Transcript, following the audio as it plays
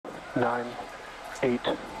9, 8,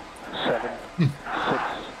 7, 6,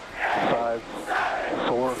 5,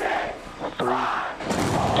 4, 3, 2,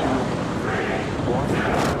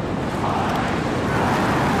 1.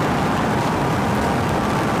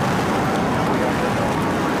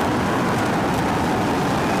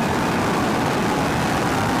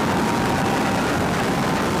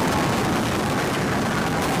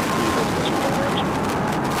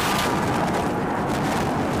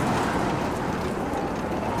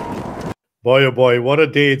 Boy, oh boy, what a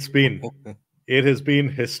day it's been. It has been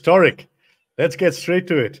historic. Let's get straight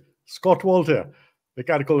to it. Scott Walter,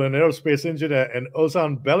 mechanical and aerospace engineer, and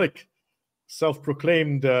Ozan Bellik,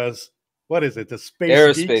 self-proclaimed as, what is it, a space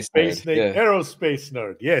aerospace geek, space nerd. Yeah. aerospace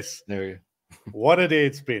nerd. Yes. There you go. What a day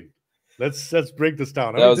it's been. Let's break this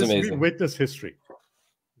down. That was amazing. We witnessed history.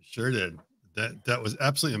 Sure did. That was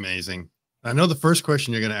absolutely amazing. I know the first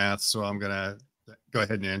question you're going to ask, so I'm going to go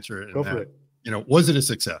ahead and answer it. Go for it. You know, was it a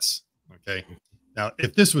success? Okay. Now,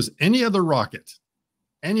 if this was any other rocket,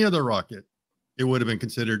 it would have been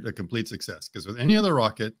considered a complete success, because with any other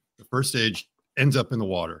rocket, the first stage ends up in the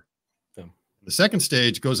water. Yeah. The second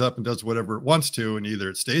stage goes up and does whatever it wants to, and either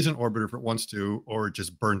it stays in orbit if it wants to, or it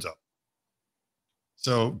just burns up.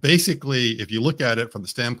 So basically, if you look at it from the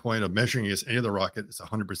standpoint of measuring against any other rocket, it's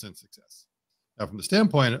 100% success. Now, from the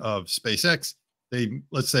standpoint of SpaceX,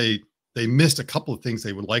 let's say they missed a couple of things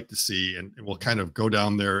they would like to see, and we'll kind of go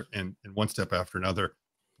down there in one step after another.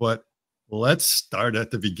 But let's start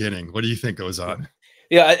at the beginning. What do you think goes on?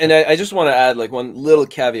 Yeah, and I just want to add like one little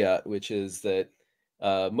caveat, which is that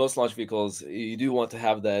most launch vehicles, you do want to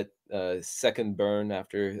have that second burn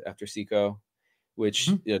after SECO, which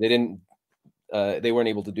you know, they weren't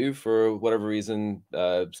able to do for whatever reason.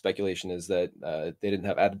 Speculation is that they didn't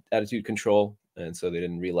have attitude control, and so they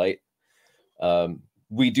didn't relight.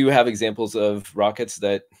 We do have examples of rockets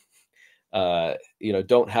that you know,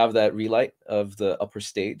 don't have that relight of the upper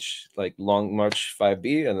stage, like Long March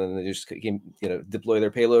 5B, and then they just deploy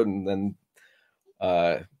their payload and then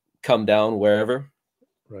come down wherever.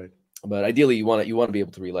 Right. But ideally, you want to be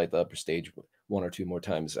able to relight the upper stage one or two more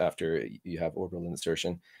times after you have orbital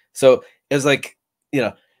insertion. So it's like, you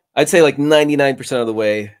know, I'd say like 99% of the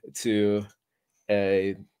way to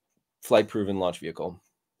a flight-proven launch vehicle.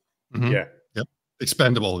 Mm-hmm. Yeah. Yep.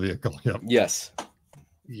 Expendable vehicle. Yep. Yes.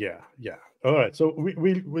 Yeah. Yeah. All right. So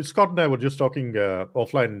we Scott and I were just talking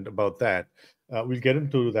offline about that. We'll get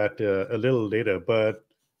into that a little later. But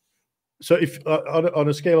so if on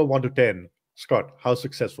a scale of 1 to 10, Scott, how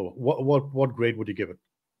successful? What grade would you give it?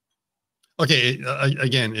 Okay.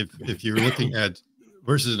 Again, if you're looking at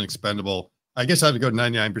versus an expendable, I guess I would go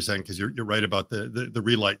 99%, because you're right about the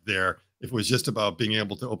relight there. If it was just about being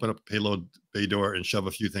able to open up a payload bay door and shove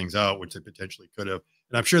a few things out, which they potentially could have,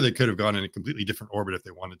 and I'm sure they could have gone in a completely different orbit if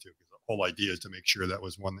they wanted to, because the whole idea is to make sure that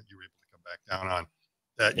was one that you were able to come back down on.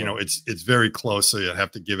 That, you know, it's very close, so you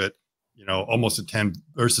have to give it, you know, almost a 10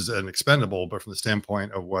 versus an expendable. But from the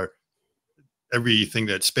standpoint of what everything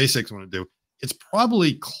that SpaceX want to do, it's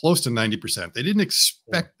probably close to 90%. They didn't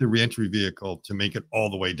expect the reentry vehicle to make it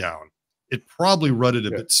all the way down. It probably rutted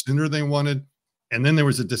a bit sooner than they wanted. And then there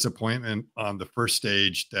was a disappointment on the first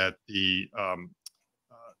stage that the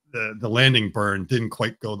landing burn didn't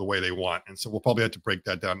quite go the way they want. And so we'll probably have to break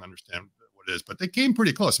that down and understand what it is. But they came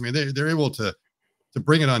pretty close. I mean, they're able to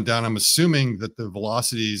bring it on down. I'm assuming that the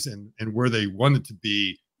velocities and where they wanted to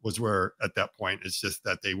be was where at that point. It's just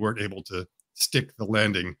that they weren't able to stick the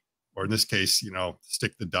landing, or in this case, you know,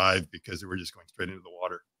 stick the dive, because they were just going straight into the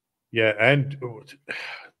water. Yeah, and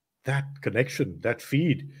that connection, that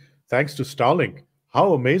feed, thanks to Starlink,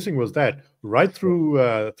 how amazing was that? Right through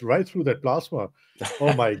that plasma.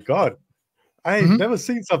 Oh my God, I've never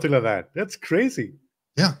seen something like that. That's crazy.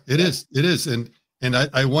 Yeah, it is. It is, and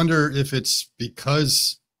I wonder if it's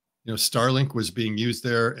because, you know, Starlink was being used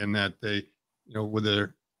there, and that they, you know,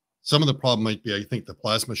 whether some of the problem might be, I think the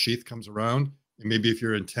plasma sheath comes around, and maybe if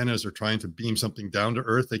your antennas are trying to beam something down to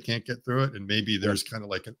Earth, they can't get through it, and maybe there's kind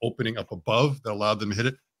of like an opening up above that allowed them to hit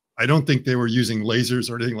it. I don't think they were using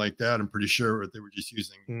lasers or anything like that. I'm pretty sure they were just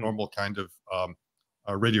using normal kind of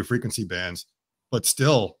radio frequency bands. But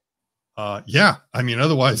still, yeah, I mean,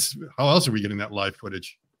 otherwise, how else are we getting that live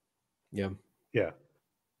footage? Yeah. Yeah.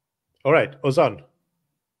 All right, Ozan,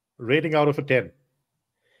 rating out of a 10.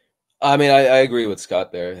 I mean, I agree with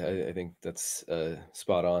Scott there. I think that's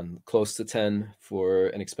spot on. Close to 10 for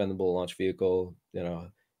an expendable launch vehicle. You know,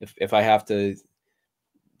 if I have to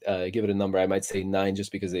give it a number, I might say 9,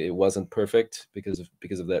 just because it wasn't perfect because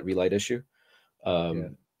of that relight issue.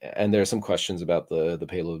 And there are some questions about the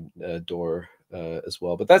payload door as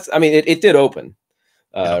well. But that's, I mean, it did open,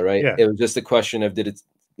 right? Yeah. It was just a question of, did it,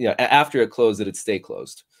 you know, after it closed, did it stay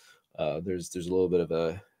closed? there's a little bit of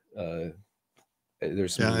a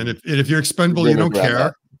there's some, and if you're expendable, you don't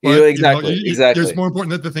care. But, exactly. It's more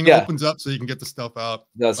important that the thing opens up so you can get the stuff out.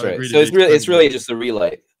 That's right. So it's really just the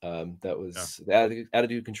relight. That was the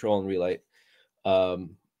attitude control and relight.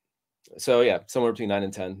 So yeah, somewhere between 9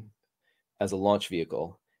 and 10 as a launch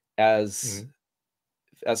vehicle. As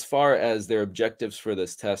far as their objectives for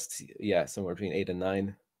this test, yeah, somewhere between 8 and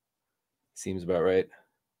 9 seems about right.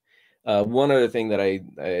 One other thing that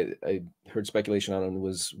I heard speculation on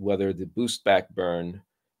was whether the boost back burn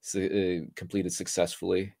completed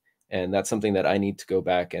successfully, and that's something that I need to go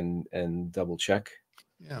back and double check.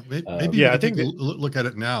 Yeah, maybe I think look at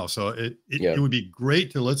it now. So it would be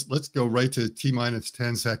great to let's go right to T minus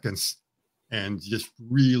 10 seconds and just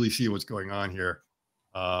really see what's going on here.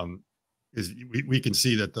 Is we can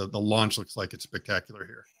see that the launch looks like it's spectacular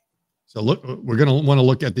here. So look, we're going to want to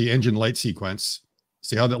look at the engine light sequence.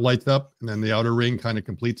 See how that lights up, and then the outer ring kind of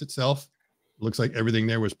completes itself. It looks like everything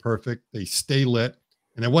there was perfect. They stay lit.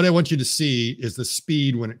 And then what I want you to see is the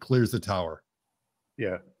speed when it clears the tower.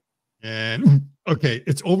 Yeah. And okay,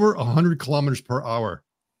 it's over 100 kilometers per hour.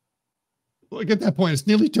 Look at that point. It's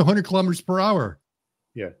nearly 200 kilometers per hour.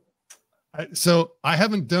 Yeah. So I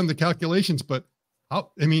haven't done the calculations, but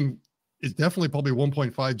it's definitely probably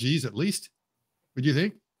 1.5 Gs at least. Would you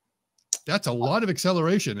think? That's a lot of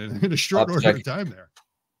acceleration in a short order of time there.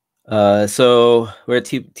 So we're at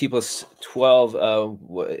T plus 12.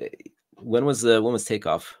 When was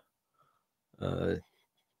takeoff?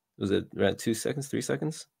 Was it around 2 seconds, 3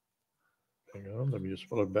 seconds? Hang on, let me just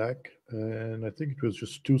follow back. And I think it was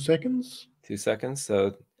just 2 seconds. 2 seconds.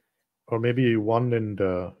 So, or maybe 1 and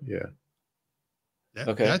yeah.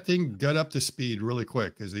 That thing got up to speed really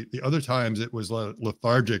quick, because the other times it was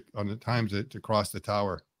lethargic on the times to cross the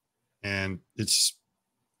tower. And it's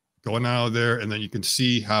going out of there, and then you can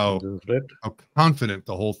see how confident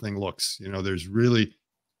the whole thing looks. There's really,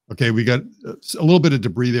 we got a little bit of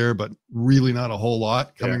debris there, but really not a whole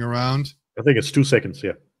lot coming around. I think it's 2 seconds.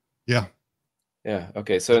 Yeah.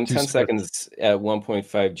 Okay. So in 10 seconds at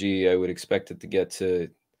 1.5 G, I would expect it to get to,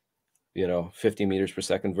 50 meters per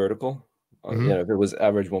second vertical. If it was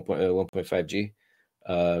average 1.5 G.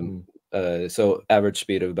 So average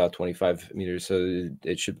speed of about 25 meters. So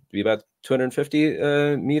it should be about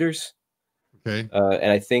 250 meters. Okay.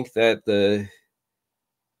 And I think that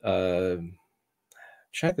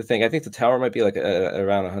trying to think, I think the tower might be like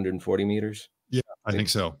around 140 meters. Yeah, I think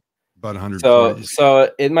so. About 140. So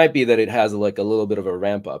it might be that it has like a little bit of a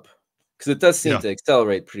ramp up, because it does seem to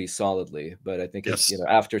accelerate pretty solidly. But I think it's,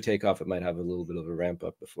 after takeoff, it might have a little bit of a ramp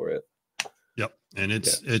up before it. Yep. And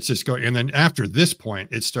it's just going, and then after this point,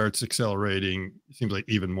 it starts accelerating. It seems like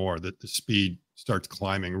even more, that the speed starts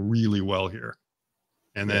climbing really well here.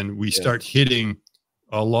 And then we start hitting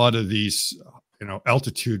a lot of these,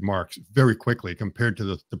 altitude marks very quickly compared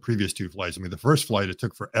to the previous two flights. I mean, the first flight, it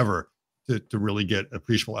took forever to really get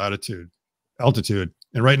appreciable altitude.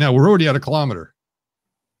 And right now we're already at a kilometer.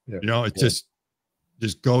 Yeah. It's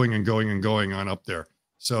just going and going and going on up there.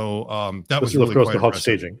 So that was really, of course, the hot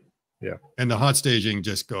staging. Yeah. And the hot staging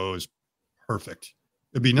just goes perfect.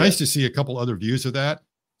 It'd be nice to see a couple other views of that.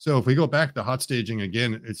 So if we go back to hot staging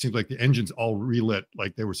again, it seems like the engines all relit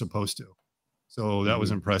like they were supposed to. So that was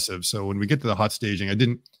impressive. So when we get to the hot staging, I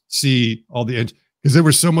didn't see all the engines, because there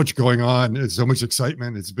was so much going on. It's so much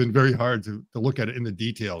excitement. It's been very hard to look at it in the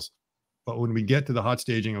details. But when we get to the hot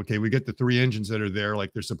staging, we get the 3 engines that are there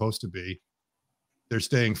like they're supposed to be. They're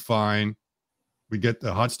staying fine. We get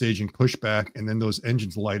the hot staging pushback, and then those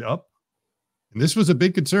engines light up. And this was a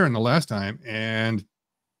big concern the last time. And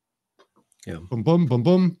boom, boom, boom,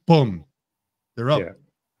 boom, boom. They're up. Yeah.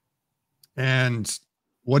 And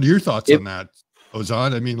what are your thoughts on that,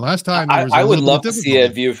 Ozan? I mean, last time I would love to see a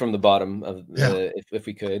view from the bottom of if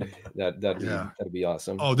we could. That'd be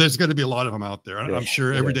awesome. Oh, there's going to be a lot of them out there. I'm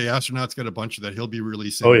sure Everyday Astronaut's got a bunch that he'll be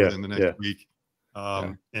releasing within the next week.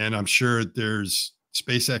 And I'm sure there's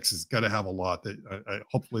SpaceX has got to have a lot that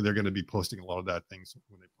hopefully they're going to be posting a lot of that things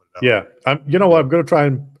when they put it out. Yeah, you know what? I'm going to try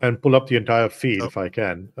and pull up the entire feed if I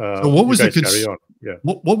can. So what was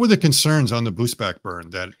what were the concerns on the boost back burn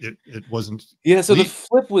that it wasn't? Yeah, so the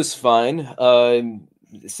flip was fine.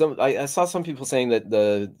 I saw some people saying that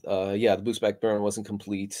the boost back burn wasn't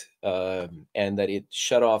complete, and that it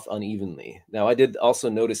shut off unevenly. Now I did also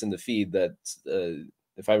notice in the feed that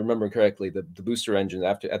if I remember correctly, the booster engine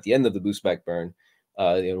at the end of the boost back burn,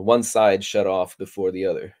 one side shut off before the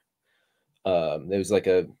other. There was like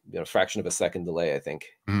a fraction of a second delay, I think.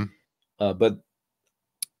 But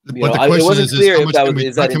it wasn't clear if that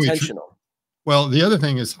was intentional. Well, the other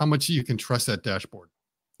thing is how much you can trust that dashboard.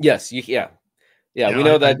 Yes, Yeah, You we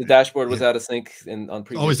know, know that the dashboard was yeah. out of sync on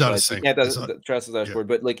previous Always out of slides. sync. You can't trust the dashboard,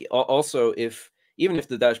 but like also even if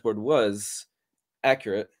the dashboard was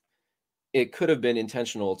accurate, it could have been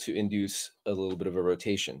intentional to induce a little bit of a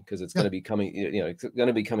rotation because it's going to be coming, it's going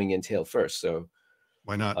to be coming in tail first. So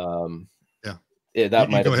why not? Yeah, that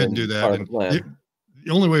you might go have ahead and been do that. part of the plan.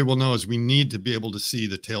 The only way we'll know is we need to be able to see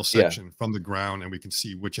the tail section from the ground, and we can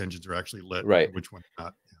see which engines are actually lit, and which ones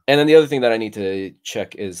not. And then the other thing that I need to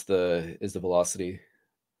check is the velocity,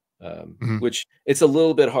 which it's a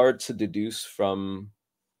little bit hard to deduce from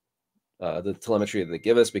the telemetry that they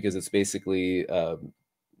give us because it's basically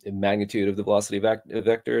magnitude of the velocity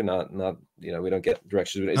vector, not we don't get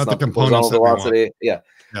directions. It's not the components horizontal velocity.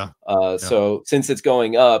 So since it's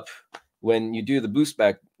going up, when you do the boost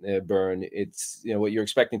back burn, it's what you're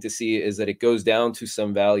expecting to see is that it goes down to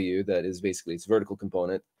some value that is basically its vertical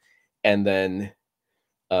component, and then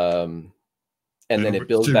it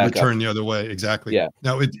builds back return up the other way. Exactly. Yeah.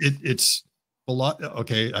 Now it's a lot.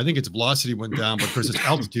 Okay, I think its velocity went down, but of course its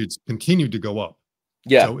altitudes continued to go up.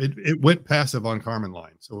 Yeah. So it went past the von Karman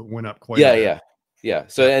line, so it went up quite a bit. Yeah.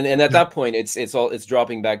 So and at that point, it's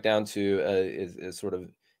dropping back down to is sort of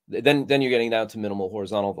then you're getting down to minimal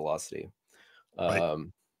horizontal velocity. So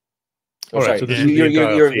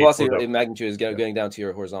your velocity magnitude is going down to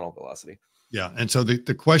your horizontal velocity. Yeah, and so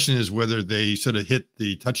the question is whether they sort of hit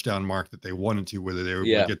the touchdown mark that they wanted to, whether they were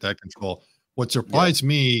able to get that control. What surprised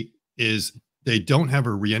me is they don't have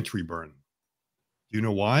a reentry burn. Do you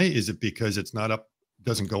know why? Is it because it's not up,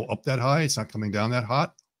 doesn't go up that high? It's not coming down that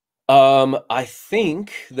hot? I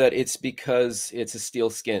think that it's because it's a steel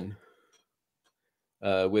skin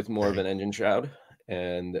with more of an engine shroud.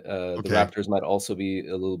 And the Raptors might also be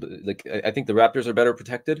a little bit like, I think the Raptors are better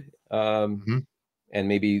protected. And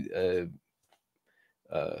maybe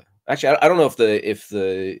actually, I don't know if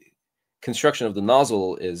the construction of the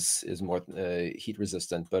nozzle is more heat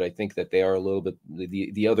resistant, but I think that they are a little bit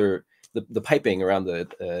the piping around the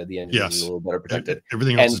engine is a little better protected.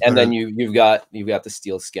 Everything else and then you've got the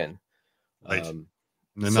steel skin. Right. And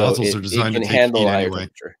the nozzles are designed to take handle heat higher anyway.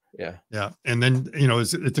 temperature. Yeah. And then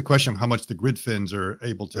it's a question of how much the grid fins are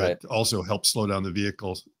able to also help slow down the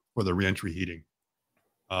vehicles for the reentry heating.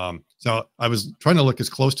 So I was trying to look as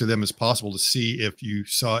close to them as possible to see if you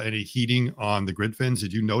saw any heating on the grid fins.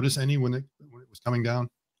 Did you notice any when it was coming down?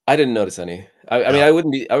 I didn't notice any. I mean, I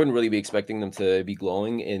wouldn't really be expecting them to be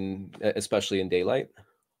glowing especially in daylight.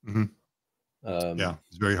 Yeah,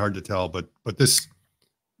 it's very hard to tell, but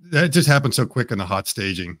that just happened so quick in the hot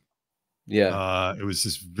staging. Yeah. It was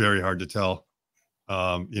just very hard to tell.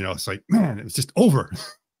 It's like, man, it was just over.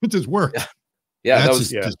 It just worked. Yeah, that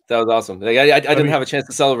was awesome. Like, I didn't have a chance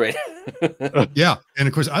to celebrate. Yeah, and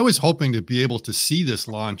of course, I was hoping to be able to see this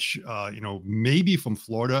launch. Maybe from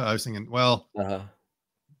Florida. I was thinking, well,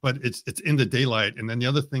 but it's in the daylight. And then the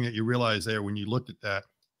other thing that you realize there when you looked at that,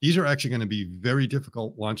 these are actually going to be very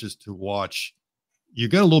difficult launches to watch. You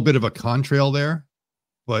got a little bit of a contrail there,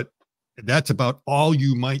 but that's about all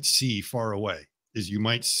you might see far away. Is you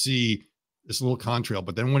might see this little contrail,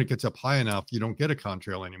 but then when it gets up high enough, you don't get a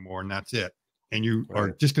contrail anymore, and that's it. And you are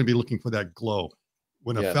just going to be looking for that glow.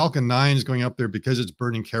 When a Falcon 9 is going up there, because it's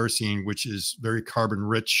burning kerosene, which is very carbon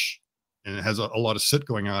rich, and it has a lot of soot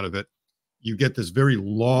going out of it, you get this very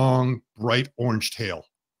long, bright orange tail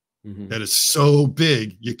that is so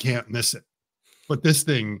big, you can't miss it. But this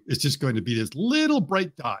thing is just going to be this little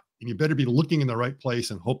bright dot, and you better be looking in the right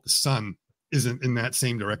place and hope the sun isn't in that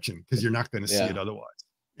same direction, because you're not going to see it otherwise.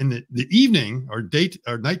 In the evening or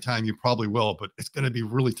nighttime, you probably will, but it's going to be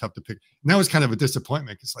really tough to pick. And that was kind of a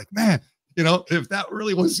disappointment. It's like, man, if that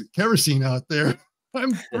really was kerosene out there,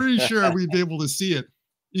 I'm pretty sure we'd be able to see it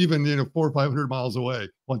even 400 or 500 miles away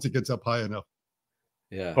once it gets up high enough.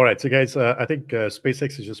 Yeah. All right, so guys, I think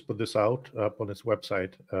SpaceX has just put this out up on its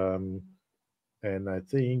website. And I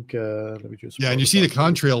think, let me just. Yeah, and you see the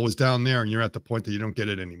contrail was down there, and you're at the point that you don't get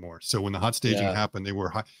it anymore. So when the hot staging happened, they were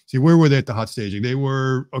high. See, where were they at the hot staging? They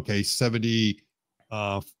were, 70,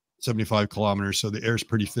 75 kilometers. So the air's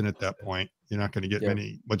pretty thin at that point. You're not going to get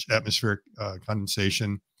much atmospheric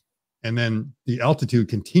condensation. And then the altitude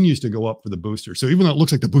continues to go up for the booster. So even though it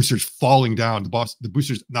looks like the booster's falling down, the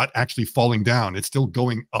booster's not actually falling down. It's still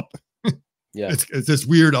going up. It's this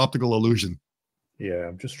weird optical illusion. Yeah,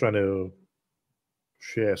 I'm just trying to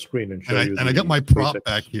share screen and show you. And I got my prop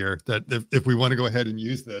back here that if we want to go ahead and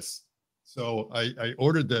use this. So I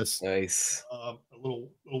ordered this a little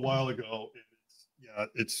while ago.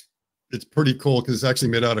 It's pretty cool because it's actually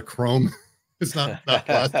made out of chrome. It's not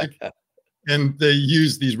plastic. And they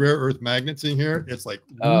use these rare earth magnets in here. It's like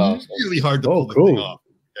really hard to pull the thing off.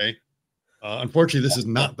 Okay. Unfortunately, this is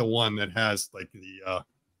not the one that has like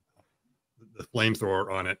the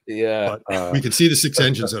flamethrower on it. Yeah. But we can see the 6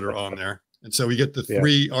 engines that are on there. And so we get the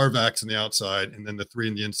 3 RVACs on the outside and then the 3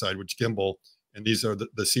 on the inside, which gimbal. And these are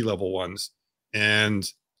the sea level ones. And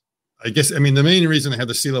I guess, I mean, the main reason they have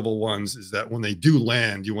the sea level ones is that when they do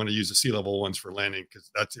land, you want to use the sea level ones for landing because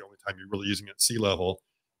that's the only time you're really using it at sea level.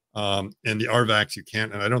 And the RVACs you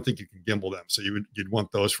can't, and I don't think you can gimbal them. So you'd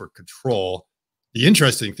want those for control. The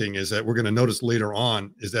interesting thing is that we're going to notice later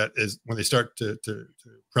on is that when they start to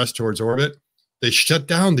press towards orbit, they shut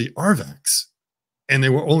down the RVACs and they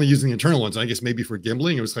were only using the internal ones. I guess maybe for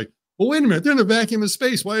gimbling, it was like, well, wait a minute, they're in a vacuum of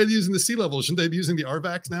space. Why are they using the sea level? Shouldn't they be using the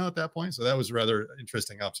RVACs now at that point? So that was a rather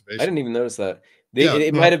interesting observation. I didn't even notice that.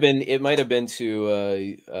 It might have been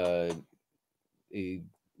to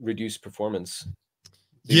reduce perforance.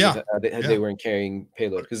 They weren't carrying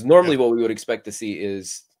payload because normally what we would expect to see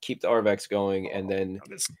is keep the RVACs going and then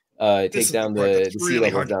take down the sea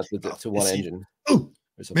level down to one engine. Oh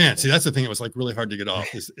man, see that's the thing. It was like really hard to get off.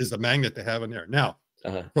 Is the magnet they have in there now?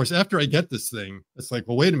 Of course, after I get this thing, it's like,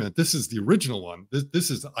 well, wait a minute. This is the original one. This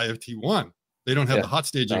is the IFT-1. They don't have the hot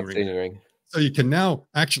staging ring. So you can now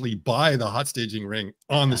actually buy the hot staging ring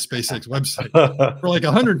on the SpaceX website for like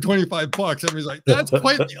 $125. Everybody's like, that's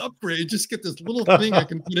quite the upgrade. Just get this little thing I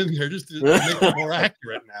can put in here just to make it more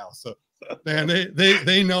accurate now. So man,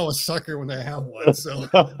 they know a sucker when they have one. So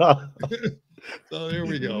so there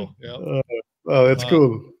we go. Yeah. Oh, it's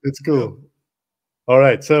cool. It's cool. All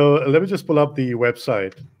right, so let me just pull up the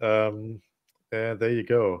website. And there you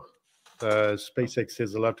go. SpaceX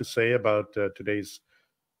has a lot to say about today's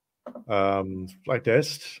flight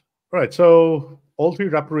test. All right, so all 3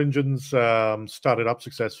 Raptor engines started up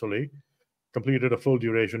successfully, completed a full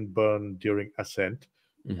duration burn during ascent.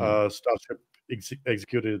 Starship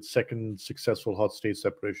executed its 2nd successful hot stage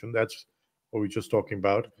separation. That's what we were just talking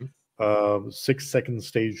about. 6 second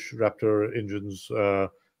stage Raptor engines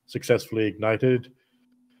successfully ignited.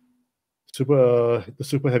 The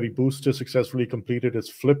Super Heavy booster successfully completed its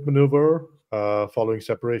flip maneuver following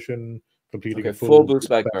separation, completing a full boost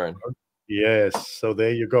back burn. Yes, so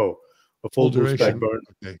there you go. A full boost back burn.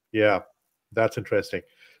 Okay. Yeah, that's interesting.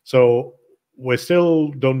 So we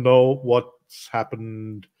still don't know what's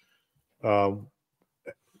happened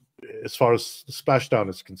as far as the splashdown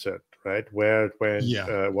is concerned, right? Where it went,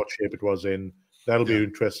 what shape it was in. That'll be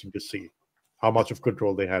interesting to see how much of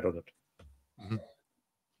control they had on it.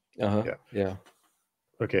 Yeah.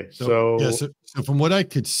 Okay, so from what I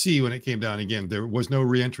could see when it came down again, there was no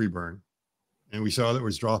reentry burn, and we saw that it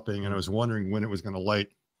was dropping, and I was wondering when it was going to light,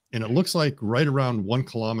 and it looks like right around 1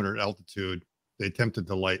 kilometer altitude they attempted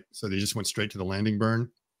to light, so they just went straight to the landing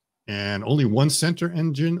burn, and only 1 center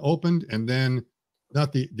engine opened, and then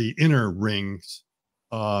not the inner rings.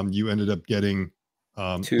 You ended up getting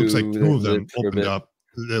looks like 2 of them opened up,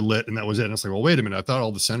 they lit, and that was it. And it's like, well, wait a minute, I thought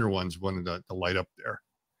all the center ones wanted to light up there.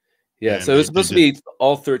 Yeah, so it was supposed to be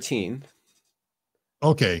all 13.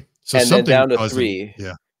 Okay, so and something then down to 3.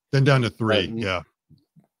 Yeah, then down to 3. Yeah,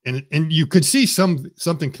 and you could see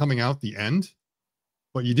something coming out the end,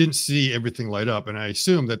 but you didn't see everything light up. And I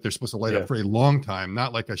assume that they're supposed to light up for a long time,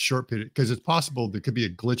 not like a short period, because it's possible there could be a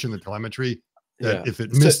glitch in the telemetry that if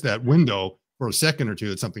it missed that window for a second or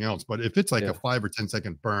 2, it's something else. But if it's like a 5 or 10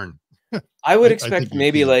 second burn, I would expect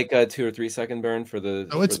maybe like a 2 or 3 second burn for the.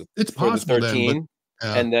 Oh, it's possible the 13.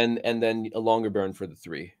 then, but, and then a longer burn for the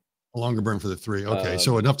 3. A longer burn for the 3. Okay,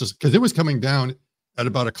 so enough to, because it was coming down at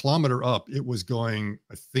about 1 kilometer up. It was going,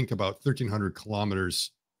 I think, about 1,300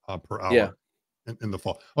 kilometers per hour in the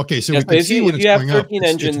fall. Okay, so we can see when it's going up.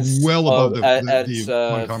 It's well above the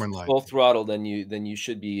one line. Full throttle, then you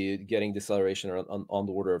should be getting deceleration on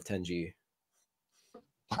the order of 10 G.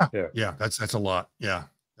 Yeah, that's a lot. Yeah.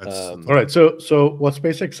 All right. So what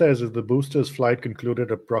SpaceX says is the booster's flight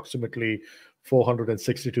concluded approximately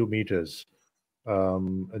 462 meters,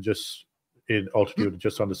 just in altitude,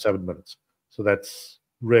 just under 7 minutes. So that's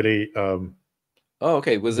really.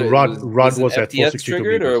 Okay. Was the it rud was at FTS 462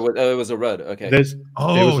 triggered, meters. or what? It was a RUD. Okay.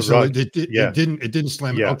 It didn't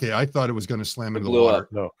slam. Yeah. Okay, I thought it was going to slam into the blew water.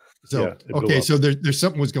 up. No. So so there's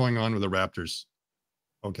something was going on with the Raptors.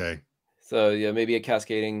 Okay. So yeah, maybe a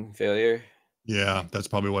cascading failure. Yeah, that's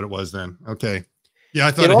probably what it was then. Okay. Yeah,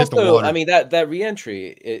 I thought it hit also, the water. I mean, that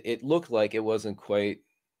reentry, it looked like it wasn't quite.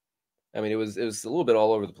 I mean, it was a little bit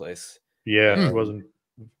all over the place. Yeah, it wasn't.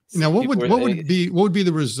 Now, what would be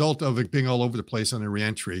the result of it being all over the place on a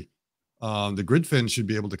reentry? The grid fin should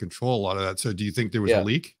be able to control a lot of that. So, do you think there was a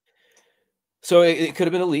leak? So it could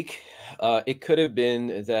have been a leak. It could have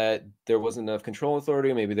been that there wasn't enough control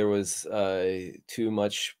authority. Maybe there was too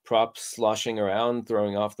much prop sloshing around,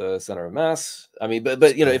 throwing off the center of mass. I mean,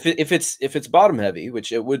 but you know, if it's bottom heavy,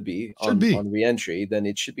 which it would be on reentry, then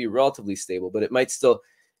it should be relatively stable. But it might still,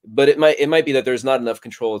 it might be that there's not enough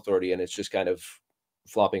control authority and it's just kind of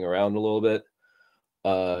flopping around a little bit.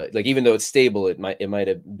 Like even though it's stable, it might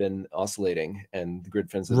have been oscillating, and the grid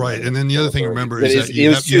fence. Right, and then the other thing to remember is that you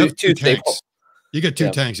have two tanks. You get two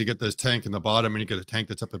tanks. You get this tank in the bottom, and you get a tank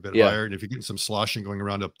that's up a bit higher. And if you're getting some sloshing going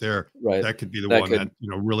around up there, that could be the one that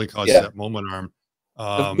really causes that moment arm.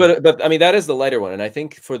 But I mean, that is the lighter one, and I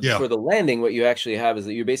think for the landing, what you actually have is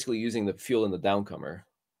that you're basically using the fuel in the downcomer,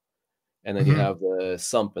 and then you have the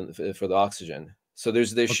sump for the oxygen. So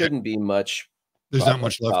there shouldn't be much. There's not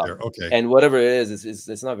much left there. Okay. And whatever it is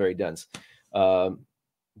it's not very dense. But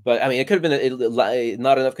I mean, it could have been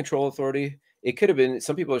not enough control authority. It could have been,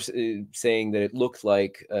 some people are saying that it looked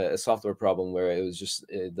like a software problem where it was just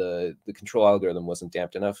the control algorithm wasn't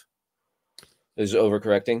damped enough. It was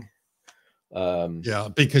overcorrecting. Yeah,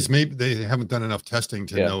 because maybe they haven't done enough testing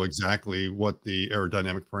to know exactly what the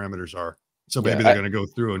aerodynamic parameters are. So maybe they're going to go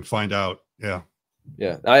through and find out. Yeah.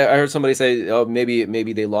 Yeah, I heard somebody say, "Oh,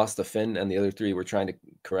 maybe they lost the fin, and the other three were trying to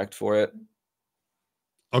correct for it."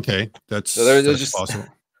 Okay, that's just possible.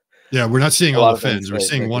 Yeah, we're not seeing all the fins. We're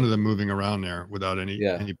seeing one of them moving around there without any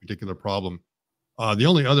particular problem. The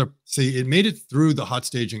only other, it made it through the hot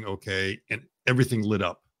staging okay, and everything lit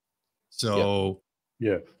up. So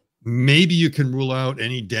maybe you can rule out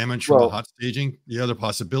any damage from the hot staging. The other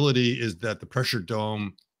possibility is that the pressure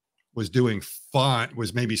dome was doing fine,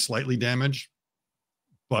 was maybe slightly damaged,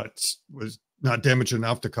 but was not damaged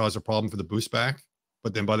enough to cause a problem for the boost back.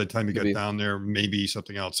 But then by the time you get down there, maybe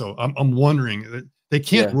something else. So I'm wondering that they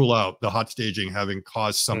can't rule out the hot staging having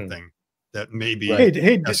caused something that maybe.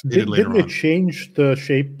 Didn't they change the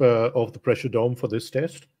shape of the pressure dome for this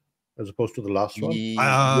test as opposed to the last one?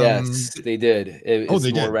 Yes, they did.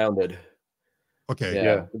 It's more rounded. Okay.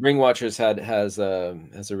 Yeah. The Ring Watchers has a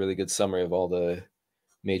really good summary of all the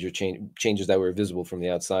major changes that were visible from the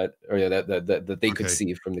outside, or that they could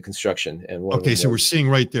see from the construction. And so we're seeing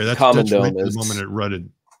right there. That's right the moment it rutted,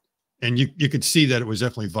 and you could see that it was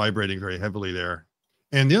definitely vibrating very heavily there.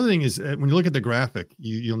 And the other thing is, when you look at the graphic,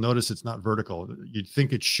 you'll notice it's not vertical. You'd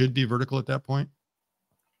think it should be vertical at that point.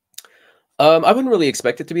 I wouldn't really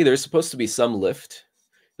expect it to be. There's supposed to be some lift.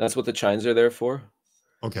 That's what the chines are there for.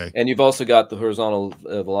 Okay. And you've also got the horizontal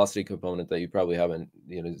velocity component that you probably haven't,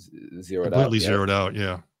 zeroed out. Completely zeroed out,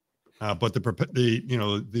 yeah. But the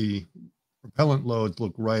propellant loads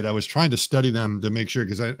look right. I was trying to study them to make sure,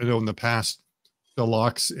 because I know in the past the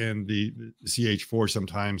LOX and the CH4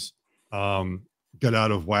 sometimes got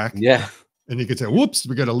out of whack. Yeah. And you could say, whoops,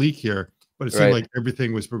 we got a leak here. But it seemed like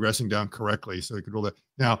everything was progressing down correctly, so they could roll that.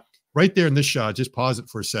 Now, right there in this shot, just pause it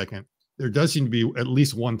for a second. There does seem to be at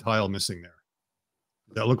least one tile missing there.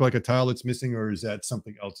 Does that look like a tile that's missing, or is that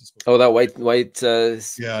something else? Oh, that white.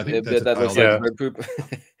 Yeah, I think that looks like bird poop.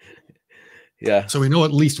 Yeah. So we know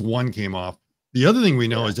at least one came off. The other thing we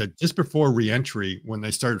know is that just before reentry, when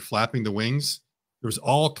they started flapping the wings, there was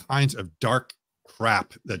all kinds of dark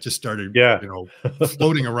crap that just started,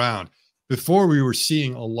 floating around. Before, we were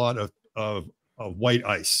seeing a lot of white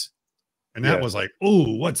ice, and that was like,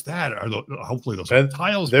 oh, what's that? Hopefully those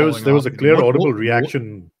tiles. There was a clear audible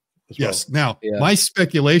reaction. Yes. Now, my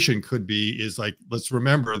speculation could be let's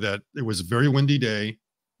remember that it was a very windy day.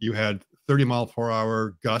 You had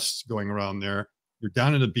 30-mile-per-hour gusts going around there. You're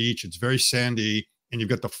down at the beach. It's very sandy, and you've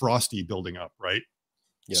got the frosty building up, right?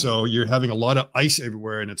 Yeah. So you're having a lot of ice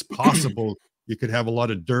everywhere, and it's possible you could have a lot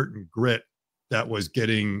of dirt and grit that was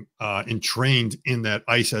getting entrained in that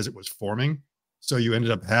ice as it was forming. So you ended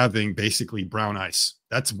up having basically brown ice.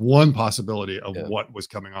 That's one possibility of what was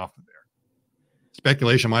coming off of there.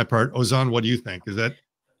 Speculation on my part. Ozan, what do you think? Is that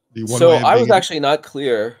the one? So I was actually not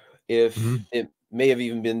clear if it may have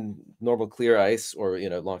even been normal clear ice, or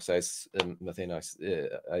LOX ice and methane ice.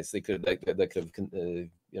 Ice that could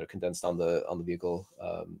have condensed on the vehicle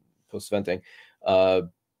post venting,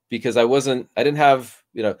 because I didn't have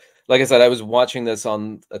like I said, I was watching this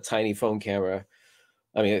on a tiny phone camera.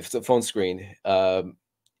 I mean, it's a phone screen, and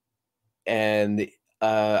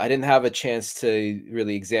I didn't have a chance to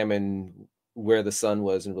really examine where the sun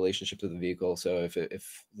was in relationship to the vehicle. So if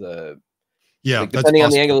depending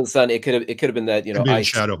on the angle of the sun, it could have been that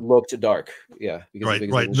ice looked dark. Yeah, right.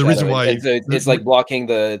 The reason why it's like blocking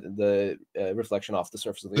the reflection off the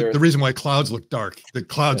surface of the earth. The reason why clouds look dark. The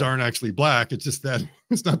clouds aren't actually black. It's just that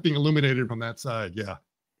it's not being illuminated from that side. Yeah.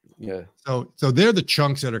 Yeah. So they're the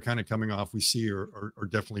chunks that are kind of coming off. We see are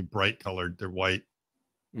definitely bright colored. They're white.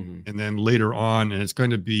 and then later on, and it's going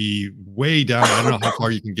to be way down. I don't know how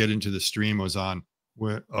far you can get into the stream, Ozan,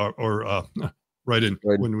 right in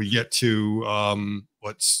Right. when we get to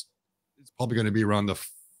it's probably going to be around the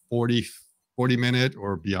 40 minute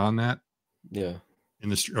or beyond that. Yeah. In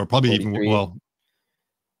the or probably 43. even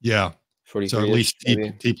yeah. 43. So at least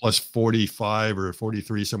T plus 45 or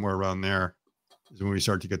 43, somewhere around there is when we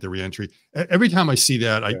start to get the reentry. Every time I see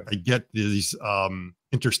that, I get these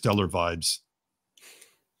interstellar vibes.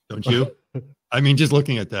 Don't you? I mean, just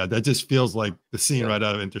looking at that just feels like the scene right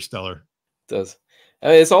out of Interstellar. It does. I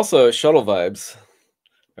mean, it's also shuttle vibes,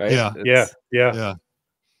 right? Yeah. Yeah.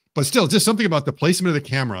 But still, just something about the placement of the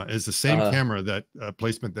camera is the same camera that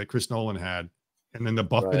placement that Chris Nolan had. And then the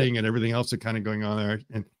buffeting and everything else that kind of going on there.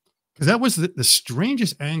 And because that was the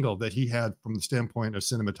strangest angle that he had from the standpoint of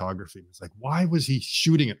cinematography. It's like, why was he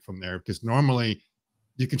shooting it from there? Because normally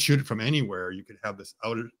you can shoot it from anywhere. You could have this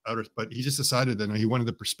outer, but he just decided that he wanted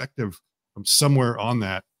the perspective from somewhere on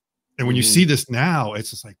that. And when you see this now, it's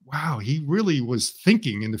just like, wow, he really was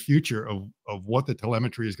thinking in the future of what the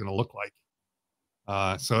telemetry is going to look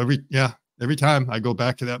like. So every time I go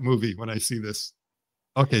back to that movie when I see this.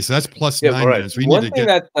 Okay, so that's plus 9 minutes. We One need to thing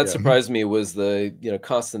get that surprised me was the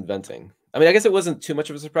constant venting. I mean, I guess it wasn't too much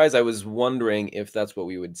of a surprise. I was wondering if that's what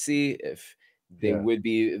we would see, if they would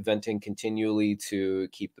be venting continually to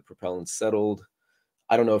keep the propellant settled.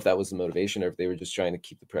 I don't know if that was the motivation or if they were just trying to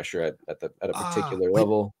keep the pressure at a particular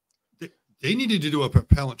level. They needed to do a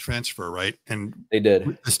propellant transfer, right? And they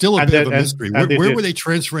did. It's still a bit of a mystery. Where were they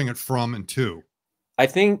transferring it from and to? I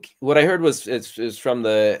think what I heard was it's from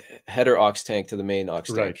the header aux tank to the main aux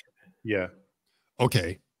tank. Yeah.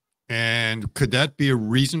 Okay. And could that be a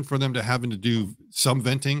reason for them to having to do some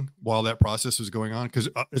venting while that process was going on? Because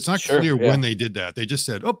it's not clear when they did that. They just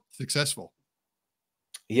said, "Oh, successful."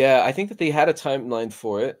 Yeah, I think that they had a timeline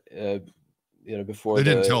for it. Before they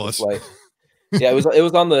didn't tell us. Yeah, it was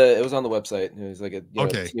on the website. It was like a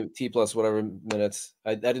T plus whatever minutes.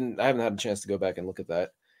 I haven't had a chance to go back and look at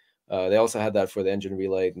that. They also had that for the engine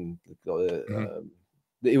relight, and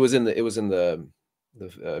it was in the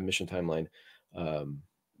mission timeline.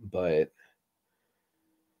 But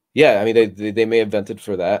yeah, I mean they may have vented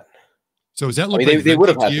for that. So does that look like they would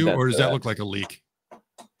have had to you, or does that look like a leak?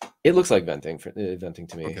 It looks like venting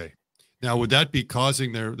to me. Okay. Now, would that be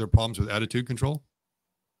causing their problems with attitude control?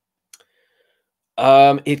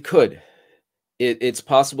 It could. It's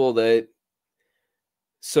possible that.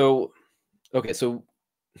 So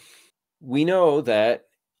we know that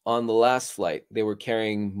on the last flight they were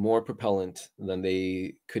carrying more propellant than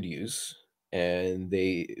they could use, and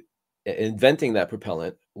inventing that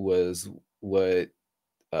propellant was what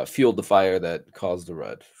fueled the fire that caused the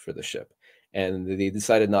rud for the ship, and they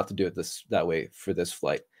decided not to do it that way for this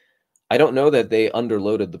flight. I don't know that they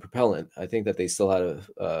underloaded the propellant. I think that they still had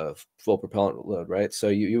a full propellant load, right? So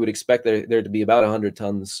you would expect there to be about 100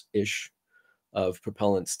 tons ish of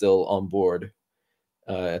propellant still on board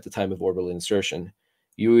at the time of orbital insertion.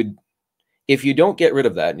 If you don't get rid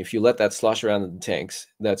of that, and if you let that slosh around in the tanks,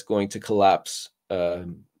 that's going to collapse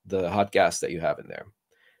the hot gas that you have in there.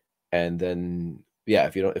 And then,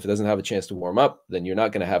 if it doesn't have a chance to warm up, then you're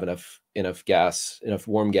not going to have enough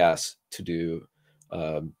warm gas to do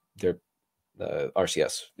their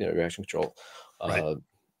RCS, reaction control. Right.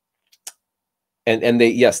 And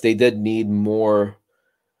they did need more.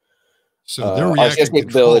 So their reaction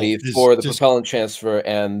capability for the propellant transfer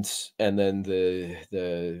and then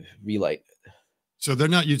the relight. So they're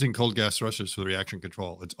not using cold gas thrusters for the reaction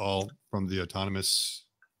control. It's all from the autonomous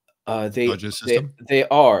system. They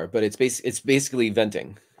are, but it's basically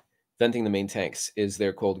venting the main tanks is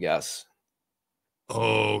their cold gas.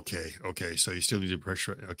 Okay. So you still need the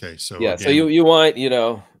pressure. Okay. So yeah. Again, so you want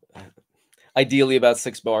ideally about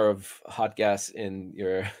 6 bar of hot gas in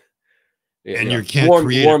your. And you can't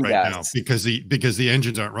create it right now because the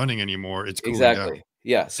engines aren't running anymore. It's cooling exactly down.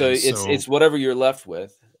 Yeah. So it's whatever you're left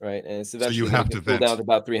with, right? And it's eventually you have to cool down to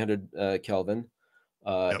about 300 Kelvin.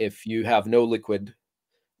 If you have no liquid,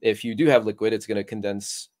 if you do have liquid, it's going to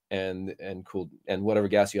condense and cool, and whatever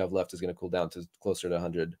gas you have left is going to cool down to closer to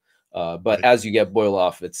 100. But as you get boil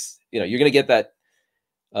off, it's you're going to get that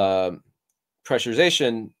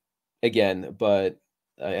pressurization again. But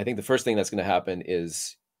I think the first thing that's going to happen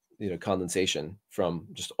is condensation from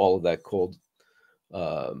just all of that cold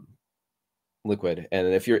liquid. And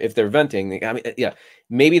if they're venting, I mean,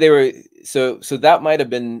 maybe they were so that might have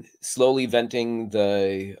been slowly venting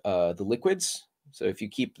the liquids. So if you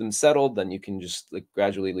keep them settled, then you can just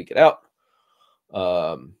gradually leak it out,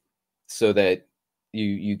 so that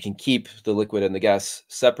you can keep the liquid and the gas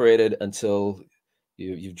separated until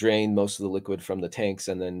you've drained most of the liquid from the tanks,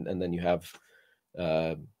 and then you have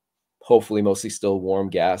hopefully mostly still warm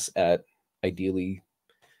gas at ideally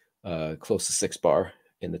close to 6 bar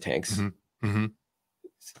in the tanks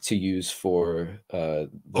to use for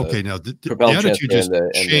okay, now the propellant attitude transfer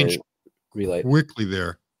just and the changed relight. quickly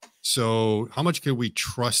there. So how much can we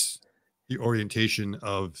trust the orientation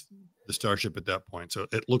of the Starship at that point? So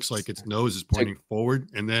it looks like its nose is pointing forward,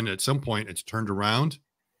 and then at some point it's turned around.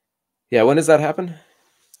 Yeah, when does that happen?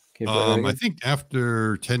 I think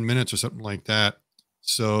after 10 minutes or something like that.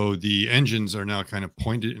 So the engines are now kind of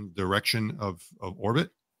pointed in the direction of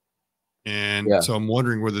orbit. And so I'm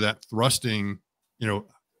wondering whether that thrusting, you know,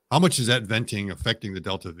 how much is that venting affecting the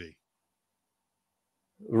delta V?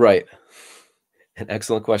 Right. An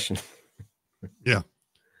excellent question. Yeah.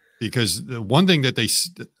 Because the one thing that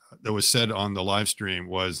that was said on the live stream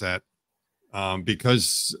was that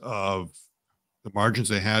because of the margins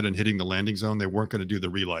they had in hitting the landing zone, they weren't going to do the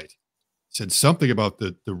relight. Said something about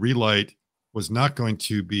the relight was not going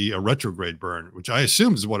to be a retrograde burn, which I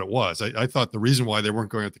assumed is what it was. I thought the reason why they weren't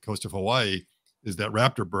going at the coast of Hawaii is that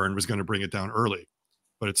Raptor burn was going to bring it down early.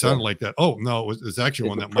 But it sounded like that. Oh, no, it was actually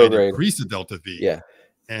one that might increase the delta V. Yeah.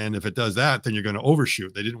 And if it does that, then you're going to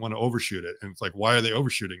overshoot. They didn't want to overshoot it. And it's like, why are they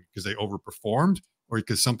overshooting? Because they overperformed or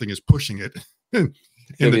because something is pushing it in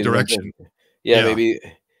the direction? Yeah,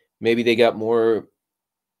 maybe they got more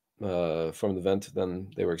from the vent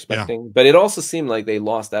than they were expecting. But it also seemed like they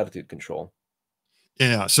lost attitude control.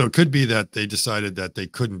 Yeah, so it could be that they decided that they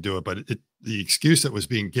couldn't do it, but the excuse that was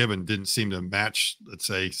being given didn't seem to match, let's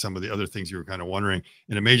say, some of the other things you were kind of wondering.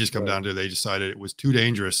 And it may just come down to they decided it was too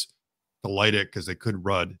dangerous to light it because they could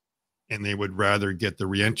RUD, and they would rather get the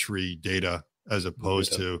reentry data as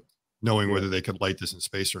opposed to knowing whether they could light this in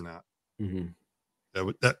space or not.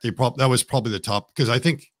 That was probably the top, because I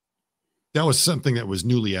think that was something that was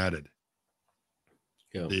newly added.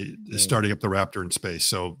 The starting up the Raptor in space,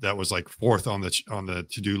 so that was like 4th on the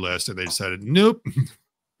to-do list, and they decided, nope,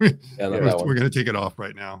 we're going to take it off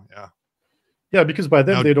right now. Yeah, because by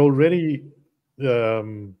then they'd already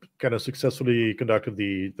kind of successfully conducted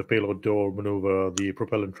the payload door maneuver, the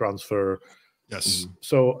propellant transfer. Yes.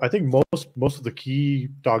 So I think most of the key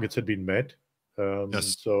targets had been met.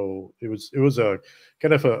 So it was a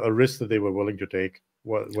kind of a risk that they were willing to take.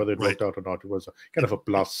 Whether it worked out or not, it was a kind of a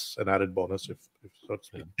plus, an added bonus, if so to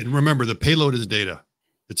speak. And remember, the payload is data.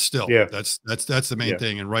 It's still that's the main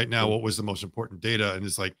thing. And right now, what was the most important data? And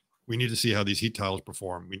it's like, we need to see how these heat tiles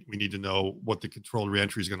perform. We need to know what the controlled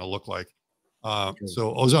reentry is going to look like.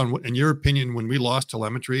 So Ozan, in your opinion, when we lost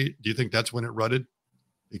telemetry, do you think that's when it rutted?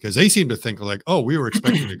 Because they seem to think like, oh, we were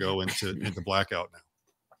expecting to go into blackout now.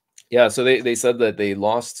 Yeah, so they said that they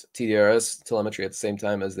lost TDRS telemetry at the same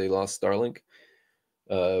time as they lost Starlink.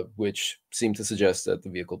 Which seemed to suggest that the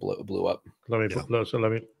vehicle blew up. There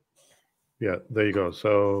you go.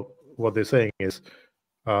 So what they're saying is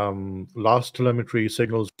last telemetry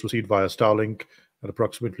signals received via Starlink at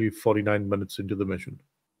approximately 49 minutes into the mission.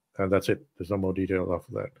 And that's it. There's no more detail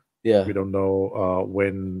after that. Yeah. We don't know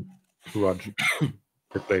when RUD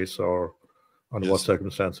took place or under what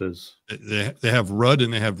circumstances. They have RUD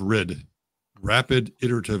and they have RID, rapid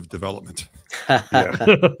iterative development.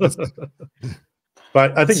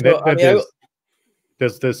 But I think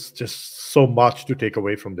there's just so much to take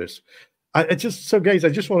away from this. Guys, I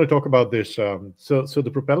just want to talk about this. So the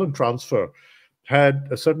propellant transfer had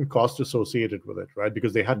a certain cost associated with it, right?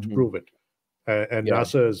 Because they had to prove it, and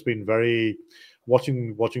NASA has been very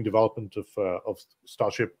watching development of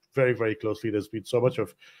Starship very, very closely. There's been so much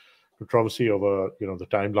of controversy over the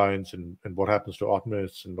timelines and what happens to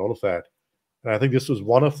Artemis and all of that. And I think this was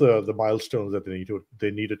one of the milestones that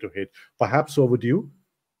they needed to hit. Perhaps overdue,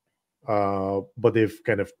 but they've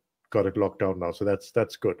kind of got it locked down now. So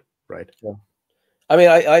that's good, right? Yeah. I mean,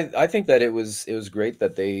 I think that it was great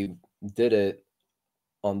that they did it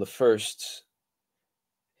on the first.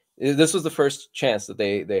 This was the first chance that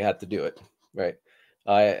they had to do it, right?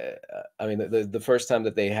 I mean, the first time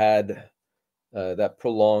that they had that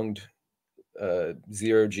prolonged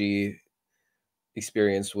 0G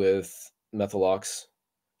experience with Methalox.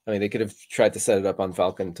 I mean, they could have tried to set it up on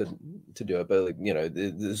Falcon to do it, but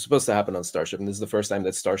this is supposed to happen on Starship, and this is the first time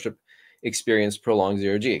that Starship experienced prolonged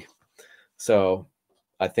 0G. So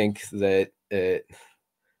I think that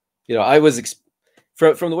I was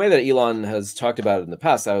from the way that Elon has talked about it in the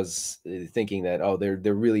past, I was thinking that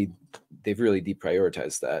they've really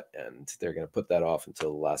deprioritized that, and they're going to put that off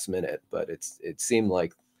until the last minute. But it seemed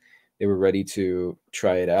like they were ready to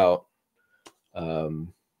try it out.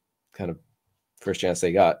 Kind of first chance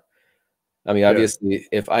they got. I mean, obviously,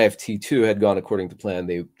 if IFT2 had gone according to plan,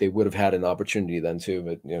 they would have had an opportunity then too.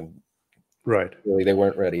 But really, they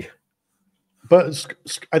weren't ready. But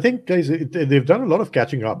I think, guys, they've done a lot of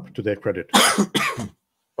catching up to their credit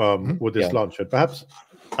with this launch. And perhaps,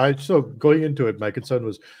 so going into it, my concern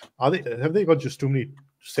was, have they got just too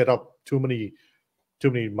many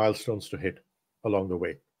milestones to hit along the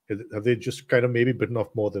way? Have they just kind of maybe bitten off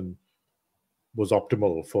more than was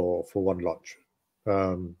optimal for one launch?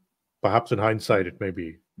 Perhaps in hindsight, it may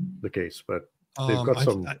be the case, but they've got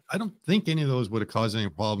some. I don't think any of those would have caused any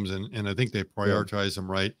problems, and I think they prioritized them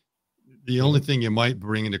right. The only thing you might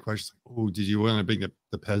bring into question, oh, did you want to bring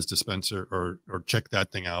the Pez dispenser or check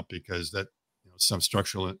that thing out, because that some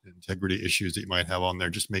structural integrity issues that you might have on there,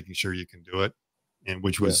 just making sure you can do it, and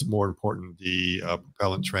which was more important, the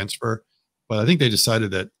propellant transfer. But I think they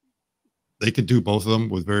decided that they could do both of them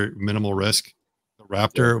with very minimal risk. The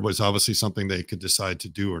Raptor was obviously something they could decide to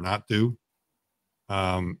do or not do.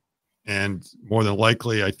 And more than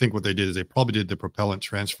likely, I think what they did is they probably did the propellant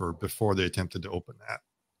transfer before they attempted to open that,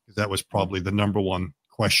 because that was probably the #1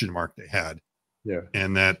 question mark they had. Yeah.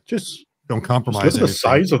 And that just don't compromise. Look at the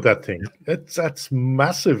size of that thing. That's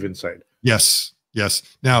massive inside. Yes. Yes.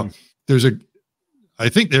 Now I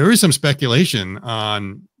think there is some speculation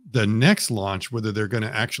on the next launch, whether they're going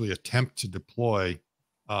to actually attempt to deploy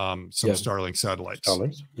some Starlink satellites.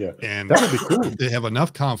 Yeah. And that would be cool. They have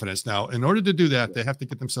enough confidence. Now, in order to do that, they have to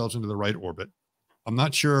get themselves into the right orbit. I'm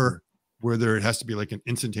not sure whether it has to be like an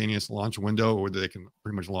instantaneous launch window or whether they can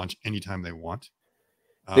pretty much launch anytime they want.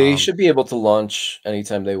 They should be able to launch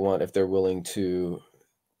anytime they want if they're willing to.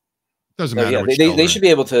 Doesn't matter. Yeah, they should be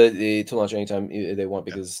able to launch anytime they want,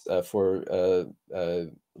 because for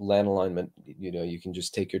land alignment, you can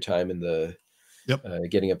just take your time in the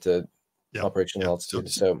getting up to operational altitude.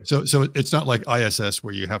 So it's not like ISS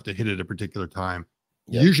where you have to hit it at a particular time.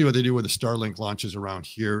 Usually what they do with the Starlink launches around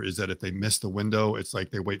here is that if they miss the window, it's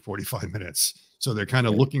like they wait 45 minutes. So they're kind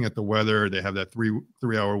of looking at the weather. They have that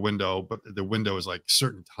three-hour window, but the window is like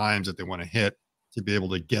certain times that they want to hit to be able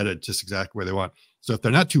to get it just exactly where they want. So if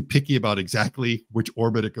they're not too picky about exactly which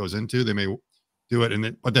orbit it goes into, they may do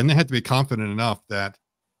it. But then they have to be confident enough that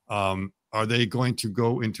are they going to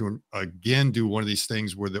go into again do one of these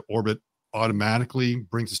things where the orbit automatically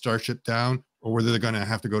brings the Starship down, or whether they're going to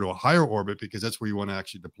have to go to a higher orbit, because that's where you want to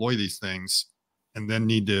actually deploy these things, and then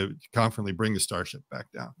need to confidently bring the Starship back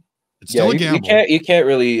down. It's still a gamble. You can't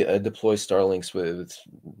really deploy Starlinks with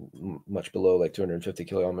much below like 250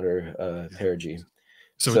 kilometer perigee.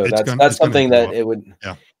 So that's something that it would.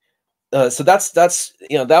 So that's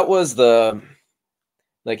that was the.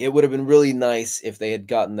 Like, it would have been really nice if they had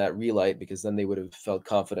gotten that relight, because then they would have felt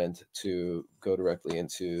confident to go directly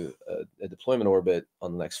into a deployment orbit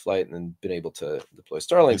on the next flight and been able to deploy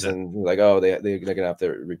Starlinks. And like, oh, they're going to have to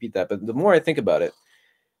repeat that. But the more I think about it,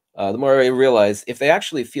 the more I realize if they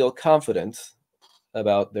actually feel confident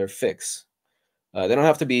about their fix, they don't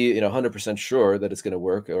have to be 100% sure that it's going to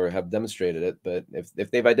work or have demonstrated it. But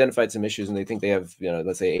if they've identified some issues and they think they have,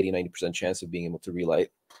 let's say 80-90% chance of being able to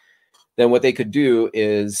relight, then what they could do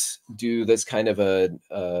is do this kind of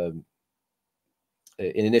an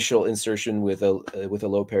initial insertion with a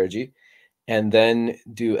low perigee, and then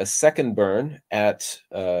do a second burn at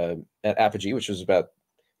apogee, which was about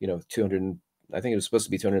 200. I think it was supposed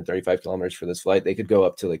to be 235 kilometers for this flight. They could go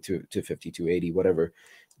up to like 250, 280, whatever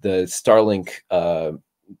the Starlink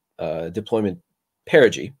deployment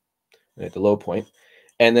perigee at the low point,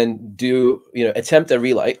 and then do attempt a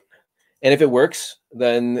relight, and if it works,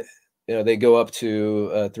 then they go up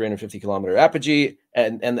to 350 kilometer apogee,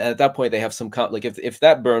 and at that point they have some if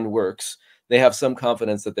that burn works, they have some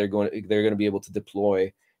confidence that they're going to be able to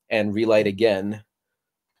deploy and relight again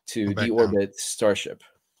to deorbit Starship.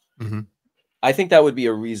 I think that would be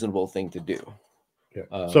a reasonable thing to do.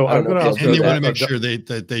 So I'm going to ask, and they want to make sure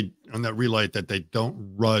that they on that relight that they don't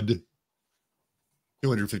RUD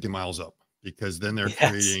 250 miles up, because then they're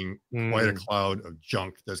creating quite a cloud of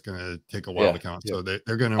junk that's going to take a while to count. So they're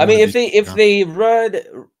going to. I mean, if they RUD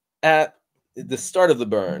at the start of the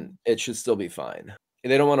burn, it should still be fine.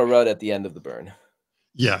 They don't want to RUD at the end of the burn.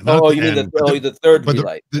 Yeah. You mean the third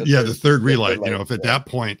relight? The third relight. If at that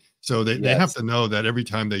point, so they have to know that every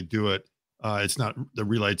time they do it, it's not, the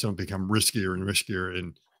relights don't become riskier and riskier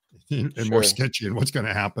and more sketchy and what's going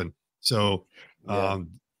to happen. So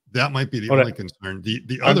that might be the only concern.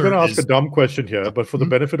 The other, I'm going to ask a dumb question here, but for the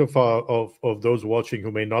benefit of those watching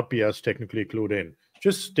who may not be as technically clued in,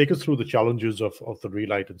 just take us through the challenges of the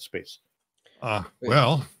relight in space.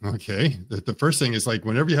 Well, okay. The first thing is, like,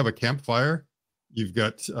 whenever you have a campfire, you've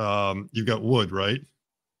got wood, right,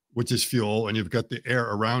 which is fuel, and you've got the air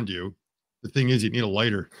around you. The thing is, you need a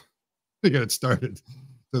lighter to get it started.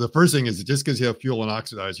 So the first thing is, just because you have fuel and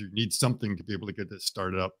oxidizer, you need something to be able to get this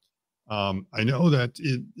started up. I know that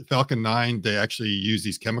in Falcon 9, they actually use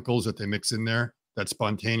these chemicals that they mix in there that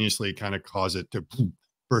spontaneously kind of cause it to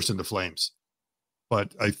burst into flames.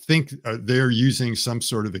 But I think they're using some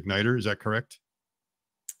sort of igniter. Is that correct?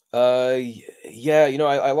 Yeah,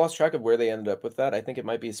 I lost track of where they ended up with that. I think it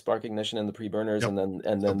might be spark ignition in the pre-burners, Yep. and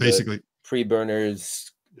then So basically the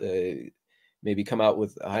pre-burners maybe come out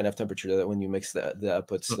with a high enough temperature that when you mix the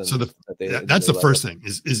outputs, that's the first thing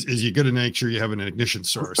is you got to make sure you have an ignition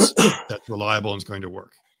source that's reliable and is going to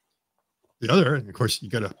work. The other, and of course, you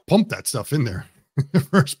got to pump that stuff in there in the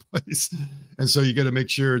first place, and so you got to make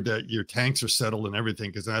sure that your tanks are settled and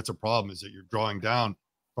everything, because that's a problem, is that you're drawing down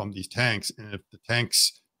from these tanks, and if the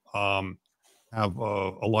tanks have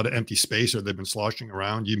a lot of empty space or they've been sloshing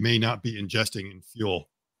around, you may not be ingesting in fuel,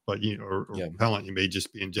 but or propellant, you may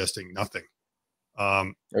just be ingesting nothing.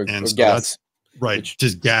 Or so gas, that's right,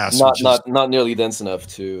 just gas, not nearly dense enough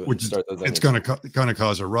to start those engines. It's going to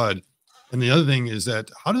cause a rud. And the other thing is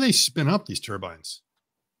that, how do they spin up these turbines?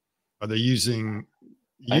 Are they using?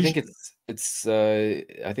 I think it's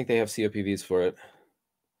I think they have COPVs for it.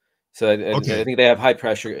 So I think they have high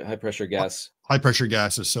pressure gas. High pressure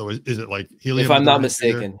gases. So is it like helium? If I'm not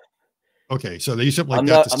mistaken. Okay, so they use something like I'm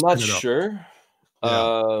that. I'm not sure.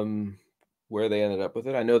 Where they ended up with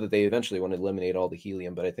it. I know that they eventually want to eliminate all the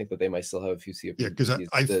helium, but I think that they might still have a few CFPs. Yeah, because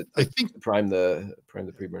I think prime the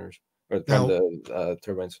pre-burners, or prime the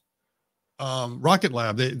turbines. Rocket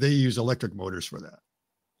Lab, they use electric motors for that.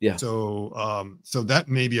 Yeah. So so that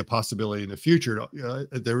may be a possibility in the future.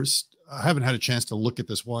 I haven't had a chance to look at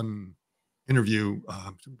this one interview.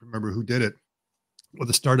 I don't remember who did it, with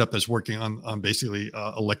a startup that's working on basically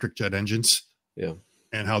electric jet engines. Yeah.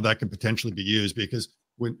 And how that could potentially be used, because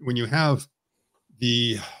when you have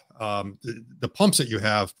the pumps that you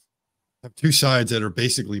have two sides that are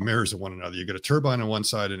basically mirrors of one another. You got a turbine on one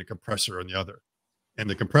side and a compressor on the other. And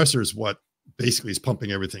the compressor is what basically is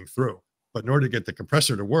pumping everything through. But in order to get the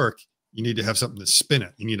compressor to work, you need to have something to spin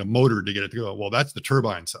it. You need a motor to get it to go. Well, that's the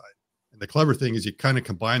turbine side. And the clever thing is you kind of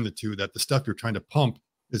combine the two, that the stuff you're trying to pump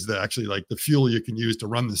is actually like the fuel you can use to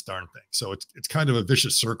run this darn thing. So it's kind of a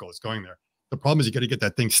vicious circle. It's going there. The problem is you got to get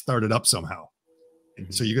that thing started up somehow.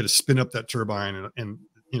 And so you got to spin up that turbine, and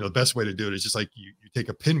the best way to do it is just like you take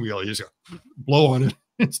a pinwheel, you just go blow on it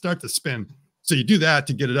and start to spin. So you do that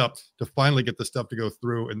to get it up, to finally get the stuff to go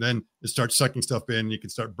through, and then it starts sucking stuff in, and you can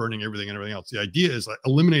start burning everything and everything else. The idea is like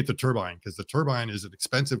eliminate the turbine, because the turbine is an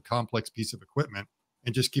expensive, complex piece of equipment,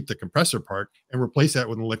 and just keep the compressor part and replace that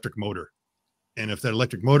with an electric motor. And if that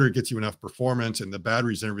electric motor gets you enough performance and the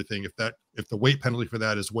batteries and everything, if the weight penalty for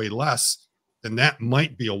that is way less, then that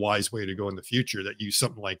might be a wise way to go in the future, that use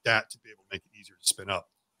something like that to be able to make it easier to spin up.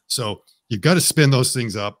 So you've got to spin those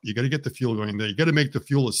things up. You got to get the fuel going there. You got to make sure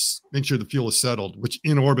the fuel is settled, which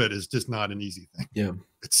in orbit is just not an easy thing. Yeah.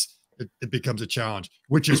 It becomes a challenge,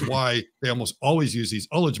 which is why they almost always use these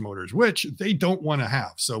ullage motors, which they don't want to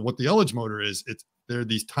have. So what the ullage motor is, they're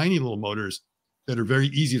these tiny little motors that are very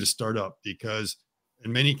easy to start up, because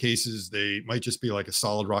in many cases, they might just be like a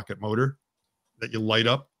solid rocket motor that you light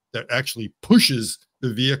up, that actually pushes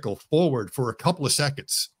the vehicle forward for a couple of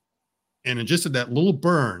seconds. And in just that little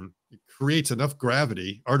burn, it creates enough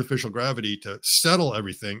gravity, artificial gravity, to settle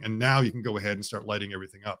everything. And now you can go ahead and start lighting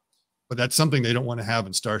everything up. But that's something they don't want to have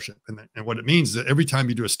in Starship. And what it means is that every time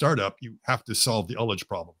you do a startup, you have to solve the ullage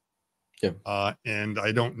problem. Yeah. And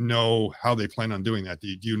I don't know how they plan on doing that.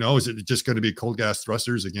 Do you know? Is it just going to be cold gas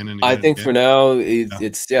thrusters again and again? I think for now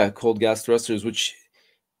it's cold gas thrusters, which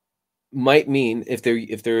might mean if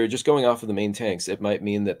they're just going off of the main tanks, it might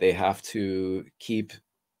mean that they have to keep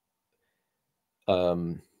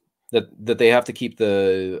that they have to keep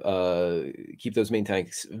those main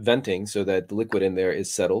tanks venting so that the liquid in there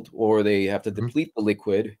is settled, or they have to deplete the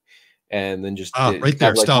liquid and then just right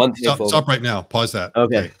there. Like stop right now. Pause that.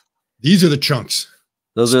 Okay. These are the chunks.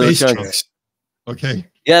 Those are the chunks. Okay.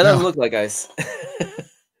 Yeah, that doesn't look like ice.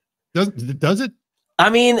 Does it? I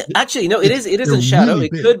mean, actually, no, it is in shadow. Really,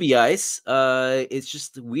 it could be ice. It's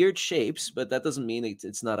just weird shapes, but that doesn't mean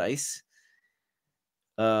it's not ice.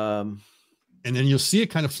 And then you'll see it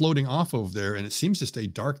kind of floating off over there, and it seems to stay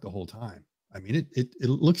dark the whole time. I mean, it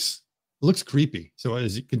looks creepy. So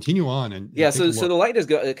as you continue on, and so the light is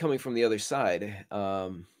coming from the other side.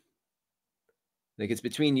 Like it's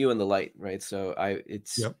between you and the light, right? So I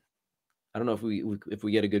don't know if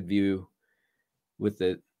we get a good view with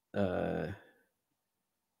it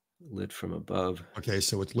lit from above. Okay,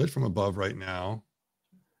 so it's lit from above right now.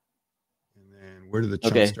 And then where do the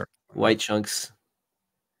chunks start? White chunks.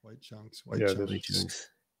 White chunks.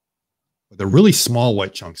 But they're really small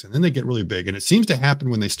white chunks, and then they get really big. And it seems to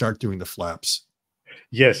happen when they start doing the flaps.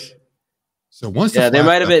 Yes. So once Yeah, the there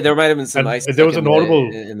might have flap been some And ice there was stuck an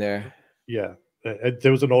audible- in there. Yeah,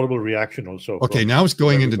 there was an audible reaction also. okay, from now it's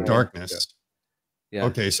going into everybody. darkness. Yeah.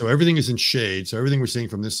 Okay, so everything is in shade. So everything we're seeing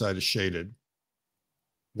from this side is shaded.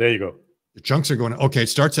 There you go. The chunks are going. Okay, it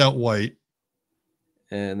starts out white,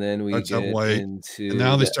 And then we Starts out get white, into and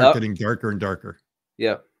now they the- start getting darker and darker.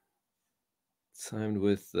 Yep. Timed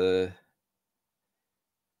with the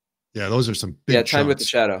Yeah, those are some big timed with the chunks.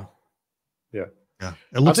 shadow. Yeah,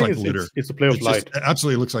 it looks I think like litter. it's a play of It light.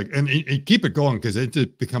 absolutely looks like, and keep it going because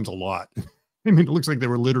it becomes a lot. I mean, it looks like they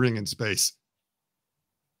were littering in space.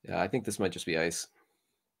 Yeah, I think this might just be ice.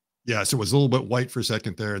 Yeah, so it was a little bit white for a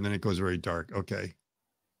second there, and then it goes very dark. Okay.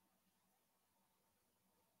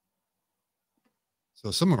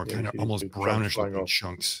 So some of them are Yeah, kind you of see these almost big chunks brownish flying looking off.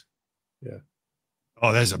 chunks. Yeah.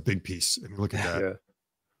 Oh, that's a big piece. I mean, look at that. Yeah.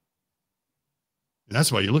 And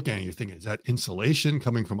that's why you're looking at it, you're thinking, is that insulation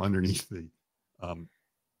coming from underneath the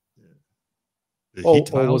heat Or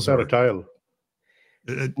tiles? was that a tile?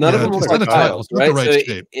 None of them it's look not like a tile. tiles, It's not right? the right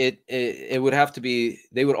So shape. it would have to be.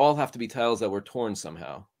 They would all have to be tiles that were torn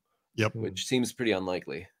somehow. Yep. Which seems pretty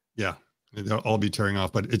unlikely. Yeah. They'll all be tearing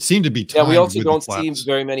off, but it seemed to be Yeah, we timed also with the don't see flaps.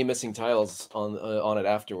 very many missing tiles on it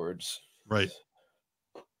afterwards. Right.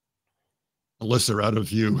 Unless they're out of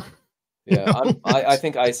view. Yeah, You know? I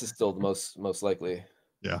think ice is still the most likely.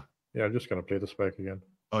 Yeah. Yeah, I'm just gonna play this back again.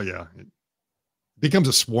 Oh yeah. It becomes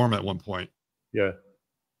a swarm at one point. Yeah.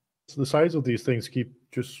 So the size of these things keep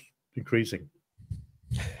just increasing.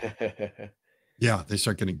 Yeah, they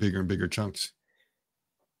start getting bigger and bigger chunks.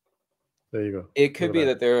 There you go. It could Look be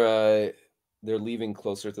at that they're leaving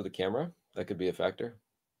closer to the camera. That could be a factor.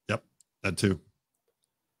 Yep, that too.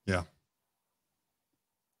 Yeah.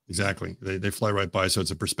 Exactly. They fly right by, so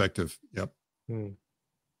it's a perspective. Yep. Hmm.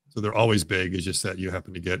 So they're always big. It's just that you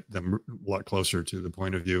happen to get them a lot closer to the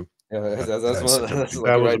point of view. Yeah, that's That's one. a That's big-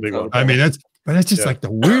 like that was right a big on one. the I mean, camera. that's just Yeah. like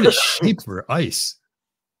the weirdest shape for ice.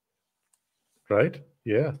 Right?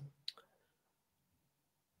 Yeah.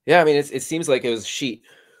 Yeah, I mean, it seems like it was sheet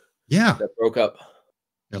Yeah. that broke up.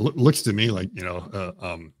 It looks to me like, They're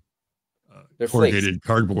corrugated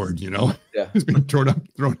cardboard, Yeah. it's been thrown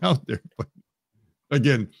out there. But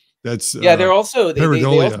again, that's Yeah, they're also they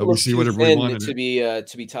pareidolia. also We look see too whatever we thin want in to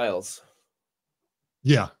be tiles.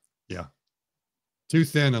 yeah. Too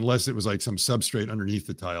thin unless it was like some substrate underneath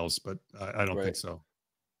the tiles, but I don't think Right. so.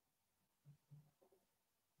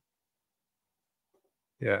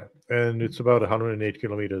 Yeah. And it's about 108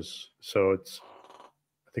 kilometers. So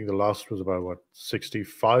I think the last was about what,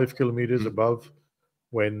 65 kilometers Mhm. above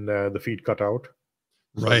when the feed cut out.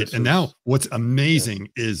 So Right. this And now is- what's amazing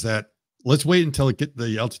is that let's wait until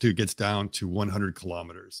the altitude gets down to 100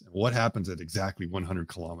 kilometers. And what happens at exactly 100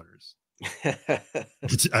 kilometers?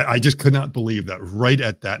 I just could not believe that right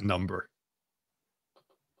at that number.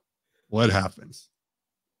 What happens?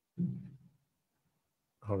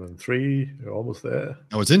 103, you're almost there.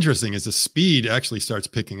 Now, what's interesting is the speed actually starts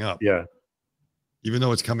picking up, Yeah. even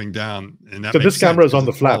though it's coming down. And that So makes this camera sense is on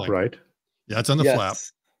the because it's flap, falling. right? Yeah, it's on the flap.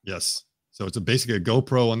 Yes. Yes. So it's basically a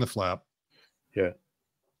GoPro on the flap. Yeah.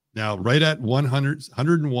 Now, right at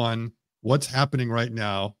 101, what's happening right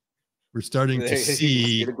now? We're starting There to you can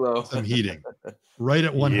see the glow. some heating. Right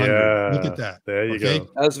at 100. Look Yeah, at that. there you Okay.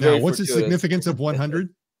 go. That was Now, very what's the fortuitous. significance of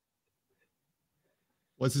 100?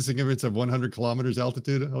 What's the significance of 100 kilometers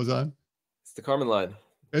altitude, Ozan? It's the Kármán line.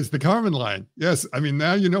 It's the Kármán line. Yes. I mean,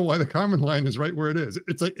 now you know why the Kármán line is right where it is.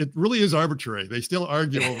 It's like, it really is arbitrary. They still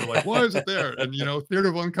argue over like, why is it there? And,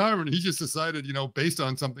 Theodor von Kármán, he just decided, based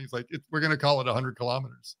on something, it's like, we're going to call it 100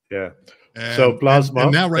 kilometers. Yeah. And, So plasma,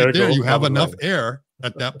 and now right there, ergo you have Kármán enough line. air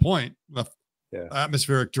at that point, enough Yeah.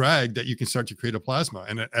 atmospheric drag that you can start to create a plasma.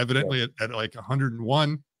 And evidently at like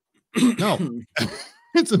 101, no,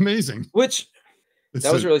 it's amazing. Which It's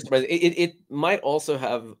that was a- really surprising. It might also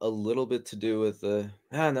have a little bit to do with the.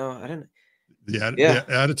 No, I don't. the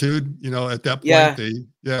attitude, at that point,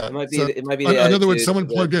 Yeah. it might be So, the- it might be in the other words, attitude someone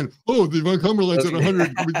that- plugged in, the Von Kármán line's at Okay.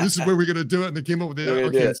 100. This is where we're going to do it. And they came up with the, We're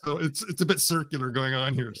gonna do okay, it. so it's a bit circular going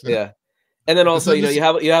on here. So, Yeah, and then also, this- you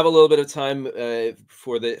have a little bit of time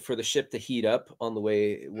for the ship to heat up on the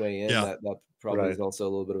way in. Yeah. That probably Right. is also a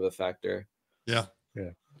little bit of a factor. Yeah.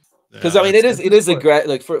 Yeah. Because Yeah, I mean, that's- it is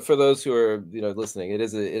like for those who are listening, it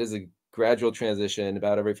is a gradual transition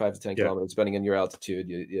about every 5 to 10 Yeah. kilometers, depending on your altitude.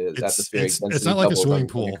 Atmospheric it's density not like a doubles swimming on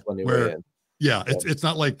pool when your way where in. Yeah, it's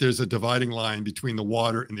not like there's a dividing line between the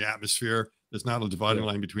water and the atmosphere. There's not a dividing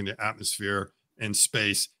line between the atmosphere and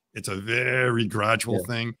space. It's a very gradual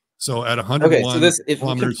Yeah. thing. So at 101 Okay, so this, if we can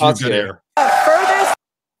kilometers, pause you've got here. air.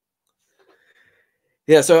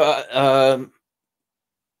 Yeah, so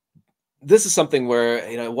this is something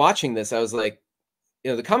where watching this, I was like,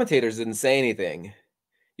 the commentators didn't say anything.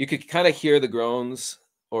 You could kind of hear the groans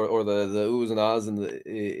or the oohs and ahs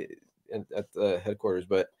at the headquarters,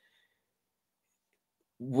 but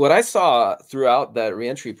what I saw throughout that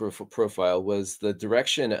reentry profile was the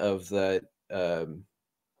direction of the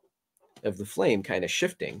flame kind of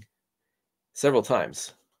shifting several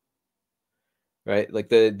times, right? Like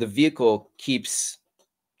the vehicle keeps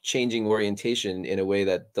changing orientation in a way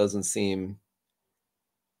that doesn't seem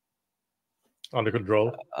under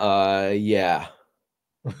control. Yeah.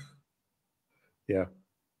 Yeah.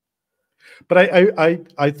 But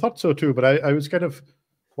I thought so too, but I was kind of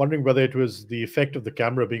wondering whether it was the effect of the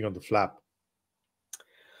camera being on the flap.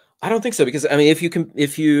 I don't think so, because I mean, if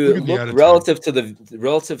you look relative to the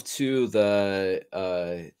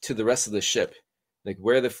rest of the ship, like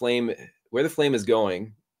where the flame is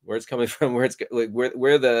going, where it's coming from, where it's like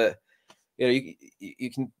where the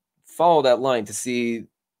you can follow that line to see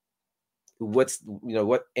what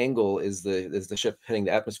angle is the ship hitting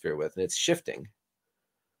the atmosphere with, and it's shifting,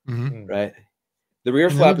 right? The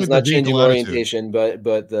rear flap is not changing orientation, but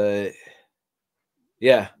the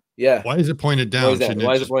yeah. Why is it pointed down?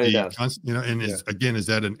 Why is it pointed down? And is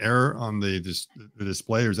that an error on the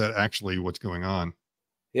display, or is that actually what's going on?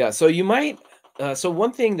 Yeah. So you might. So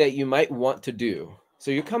one thing that you might want to do.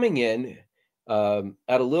 So you're coming in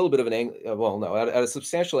at a little bit of an angle. Well, no, at a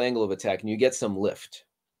substantial angle of attack, and you get some lift,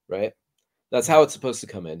 right? That's how it's supposed to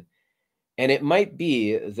come in, and it might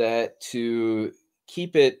be that to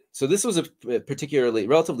keep it. So this was a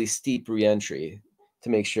relatively steep reentry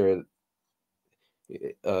to make sure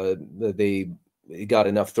that they got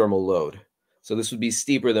enough thermal load. So this would be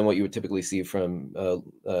steeper than what you would typically see from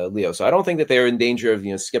LEO. So I don't think that they're in danger of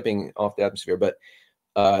skipping off the atmosphere, but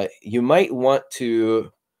you might want to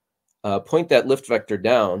point that lift vector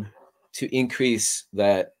down to increase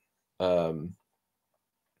that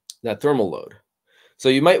that thermal load. So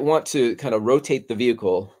you might want to kind of rotate the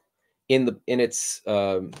vehicle in its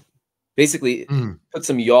basically put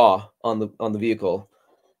some yaw on the vehicle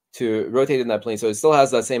to rotate in that plane, so it still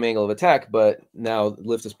has that same angle of attack, but now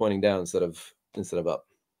lift is pointing down instead of up,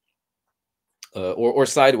 or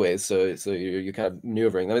sideways. So you're kind of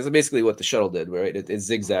maneuvering. I mean, that's basically what the shuttle did, right? It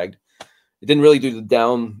zigzagged. It didn't really do the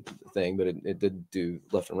down thing, but it did do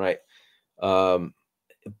left and right.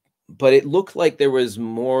 But it looked like there was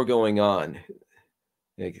more going on.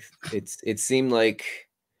 Like it seemed like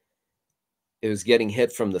it was getting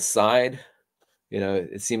hit from the side.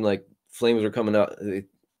 It seemed like flames were coming out the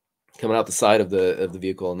side of the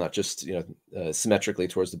vehicle, and not just symmetrically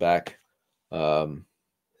towards the back. So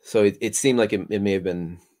it seemed like it may have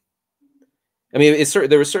been. I mean,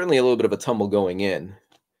 there was certainly a little bit of a tumble going in,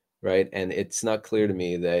 right? And it's not clear to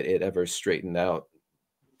me that it ever straightened out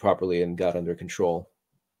properly and got under control.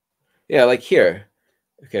 Yeah, like here.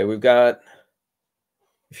 Okay, we've got.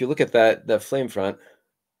 If you look at that flame front,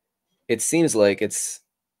 it seems like it's.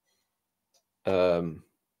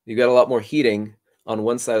 You got a lot more heating on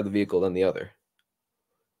one side of the vehicle than the other,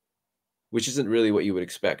 which isn't really what you would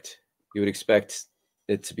expect. You would expect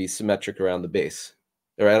it to be symmetric around the base,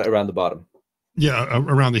 or around the bottom. Yeah,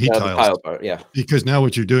 around the heat tiles. The tile part, yeah. Because now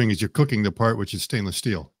what you're doing is you're cooking the part which is stainless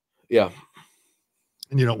steel. Yeah.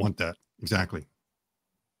 And you don't want that. Exactly.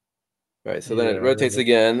 Right. So then it rotates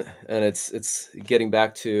again, and it's getting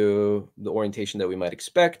back to the orientation that we might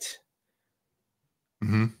expect.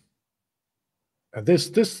 Mm-hmm. And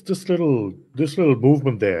this little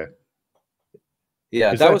movement there.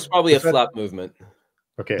 Yeah, that was probably a flap movement.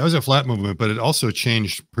 Okay. That was a flat movement, but it also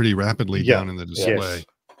changed pretty rapidly down in the display. Yes.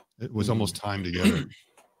 It was almost timed together.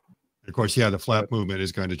 Of course, the flap movement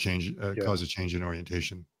is going to change, cause a change in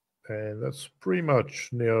orientation. And that's pretty much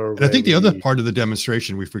near. And I think the other part of the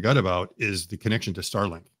demonstration we forgot about is the connection to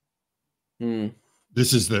Starlink.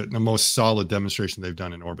 This is the most solid demonstration they've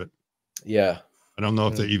done in orbit. Yeah. I don't know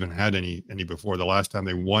if they even had any before. The last time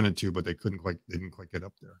they wanted to, but they didn't quite get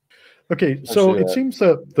up there. Okay, so it seems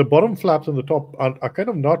that the bottom flaps and the top are kind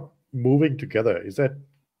of not moving together. Does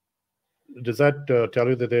that tell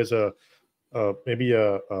you that there's maybe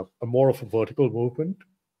a more of a vertical movement?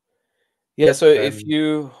 Yeah. So if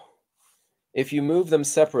you move them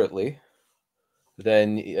separately,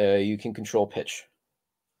 then you can control pitch.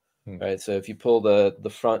 Right. So if you pull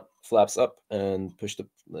the front flaps up and push the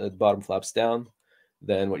bottom flaps down,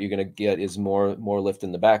 then what you're going to get is more lift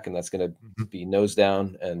in the back, and that's going to be nose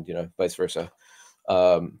down, and vice versa.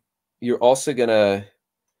 You're also going to,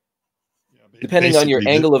 depending on your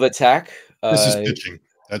angle of attack. This is pitching.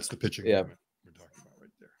 That's the pitching. Yeah. We're talking about right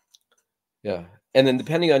there. Yeah. And then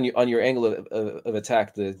depending on your angle of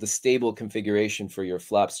attack, the stable configuration for your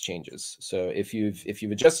flaps changes. So if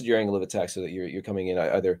you've adjusted your angle of attack so that you're coming in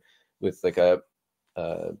either with like a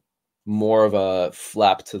more of a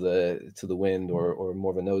flap to the wind, or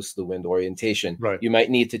more of a nose to the wind orientation, Right. you might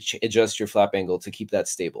need to adjust your flap angle to keep that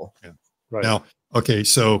stable. Yeah. Right. Now, okay,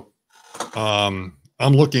 so I'm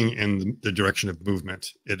looking in the direction of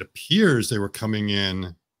movement. It appears they were coming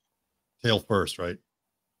in tail first, right?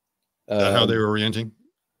 Is that how they were orienting?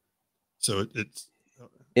 So it's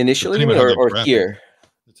Initially, depending on how they or graph it, here?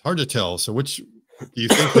 it's hard to tell. So which do you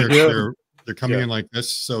think they're coming in like this?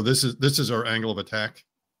 So this is our angle of attack.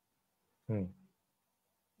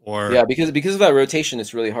 Or yeah, because of that rotation,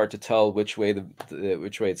 it's really hard to tell which way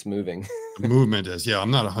which way it's moving. The movement is. Yeah, I'm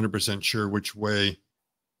not 100% sure which way.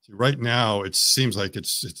 See, right now, it seems like it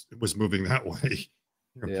was moving that way.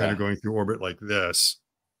 Kind of going through orbit like this.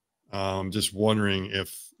 Just wondering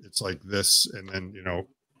if it's like this, and then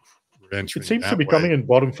it seems to be coming in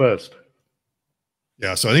bottom first.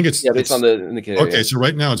 Yeah, so I think it's based on the indicator. Okay, so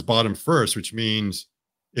right now it's bottom first, which means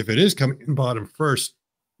if it is coming in bottom first,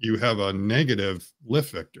 you have a negative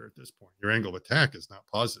lift vector at this point. Your angle of attack is not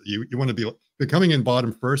positive. You want to be, if you're coming in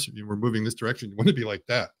bottom first, and we're moving this direction, you want to be like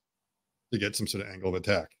that to get some sort of angle of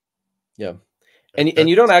attack. Yeah. And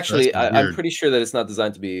you don't actually, I'm pretty sure that it's not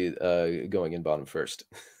designed to be going in bottom first.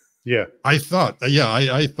 Yeah. I thought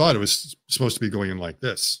it was supposed to be going in like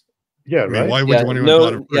this. Yeah, I mean, right. why would you want to go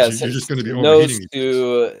in bottom first? You're just going to be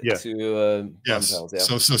overheating. Yes. Panels,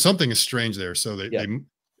 so something is strange there. So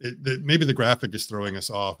maybe the graphic is throwing us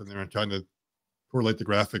off, and they're trying to correlate the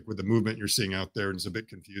graphic with the movement you're seeing out there, and it's a bit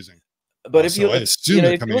confusing. But if you look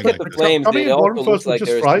at the flames, they also look like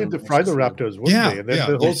just fry the Raptors, wouldn't they? And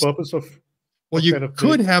then the whole purpose of you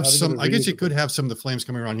could have some. I guess you could have some of the flames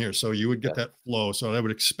coming around here, so you would get that flow. So I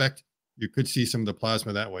would expect you could see some of the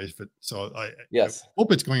plasma that way. I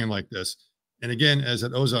hope it's going in like this. And again, as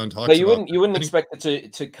Ozan talks, but you wouldn't expect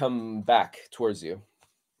it to come back towards you.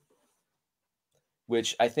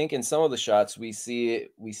 Which I think in some of the shots we see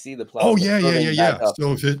the plasma. Oh yeah.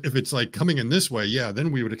 So if it's like coming in this way,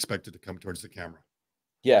 then we would expect it to come towards the camera.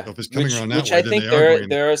 Yeah. So if it's coming around that which way, I think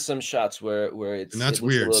there are some shots where it's, and that's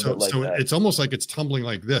weird. So it's almost like it's tumbling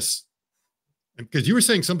like this, because you were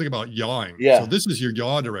saying something about yawing. Yeah. So this is your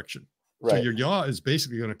yaw direction. Right. So your yaw is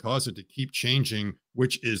basically going to cause it to keep changing,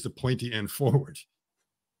 which is the pointy end forward.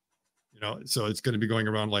 So it's going to be going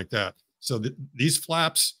around like that. So these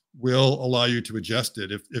flaps will allow you to adjust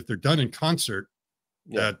it if they're done in concert.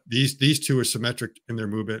 That these two are symmetric in their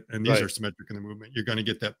movement, and these are symmetric in the movement. You're going to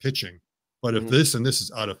get that pitching. But if this and this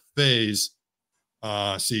is out of phase,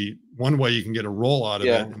 see, one way you can get a roll out of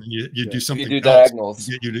it, and you do something. You do diagonals.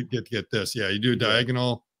 You get this. Yeah, you do a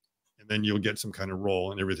diagonal, and then you'll get some kind of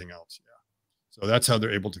roll and everything else. Yeah. So that's how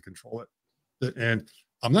they're able to control it. And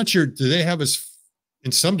I'm not sure, do they have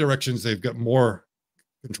in some directions, they've got more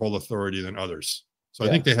control authority than others. So I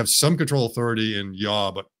think they have some control authority in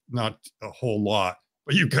yaw, but not a whole lot.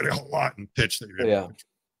 But you've got a whole lot in pitch that you're able to control.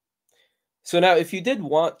 So now if you did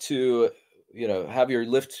want to, have your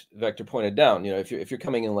lift vector pointed down, if you're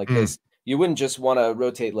coming in like this, you wouldn't just want to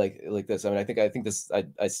rotate like this. I mean, I think this,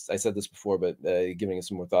 I said this before, but giving it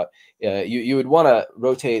some more thought, you would want to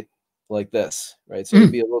rotate like this, right? So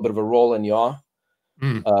it'd be a little bit of a roll and yaw,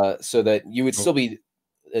 so that you would still be,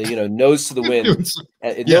 nose to the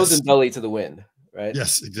wind, nose and belly to the wind, right?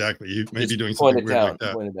 Yes, exactly. You may be doing something weird like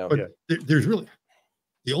that. But there's really,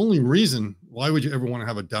 the only reason why would you ever want to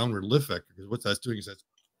have a downward lift vector, because what that's doing is that's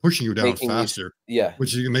pushing you down faster,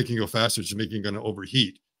 which is making you go faster, which is making you going to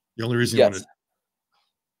overheat. The only reason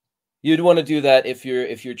you'd want to do that if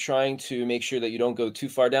you're trying to make sure that you don't go too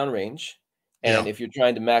far down range, and if you're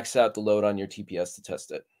trying to max out the load on your TPS to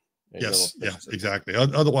test it. Yes, exactly.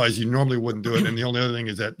 Otherwise, you normally wouldn't do it. And the only other thing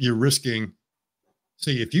is that you're risking.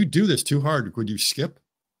 See, if you do this too hard, could you skip?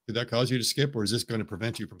 Could that cause you to skip, or is this going to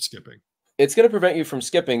prevent you from skipping? It's going to prevent you from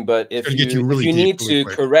skipping, but if you need to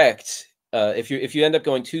correct, if you end up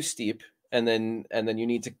going too steep, and then you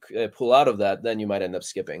need to pull out of that, then you might end up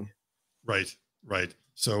skipping. Right.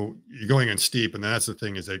 So you're going in steep, and that's the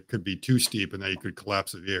thing, is that it could be too steep, and then you could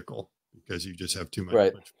collapse the vehicle because you just have too much.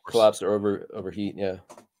 Right. Collapse or overheat. Yeah.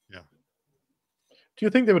 Do you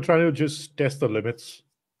think they were trying to just test the limits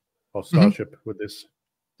of Starship with this?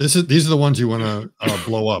 These are the ones you want to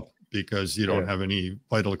blow up, because you don't have any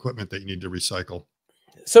vital equipment that you need to recycle.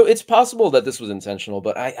 So it's possible that this was intentional,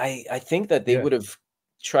 but I think that they would have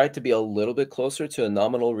tried to be a little bit closer to a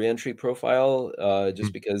nominal reentry profile,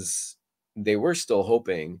 just because they were still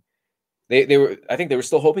hoping. I think they were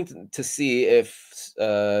still hoping to see if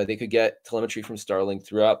they could get telemetry from Starlink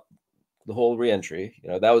throughout the whole reentry.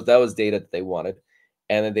 That was data that they wanted,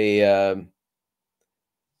 and they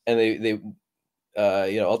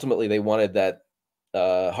ultimately they wanted that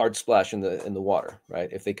hard splash in the water, right?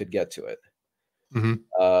 If they could get to it.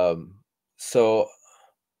 So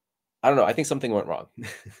I don't know. I think something went wrong.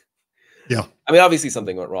 Yeah. I mean, obviously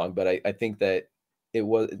something went wrong, but I think that it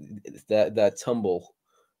was that tumble.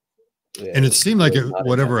 And it seemed like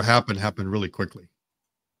whatever intentional. happened really quickly.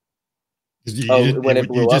 You When it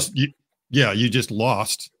blew up? You just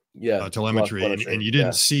lost telemetry, lost and you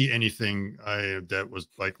didn't see anything that was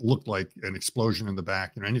looked like an explosion in the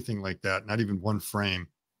back or anything like that. Not even one frame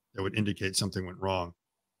that would indicate something went wrong.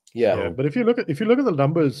 Yeah, but if you look at the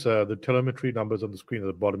numbers, the telemetry numbers on the screen at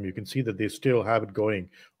the bottom, you can see that they still have it going.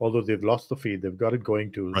 Although they've lost the feed, they've got it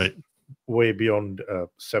going to way beyond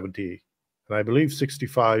 70, and I believe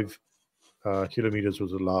 65 kilometers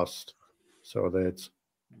was the last. So that's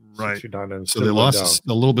 69, and so they lost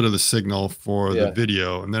a little bit of the signal for the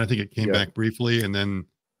video, and then I think it came back briefly, and then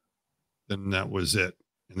that was it,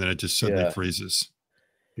 and then it just suddenly freezes.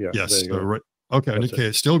 Yeah. Yes. So, okay. Okay.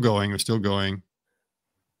 It's still going. It's still going.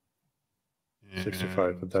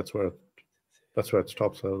 65, but that's where it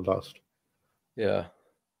stops at last. Yeah.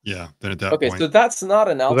 Yeah. Then at that point. So that's not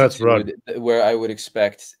an altitude where I would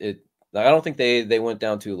expect it. I don't think they went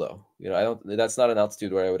down too low. That's not an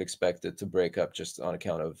altitude where I would expect it to break up just on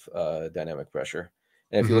account of dynamic pressure.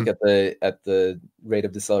 And if you look at the rate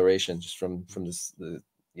of deceleration, just from this,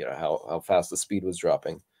 how fast the speed was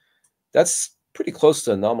dropping, that's pretty close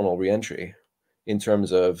to a nominal reentry in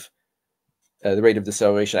terms of the rate of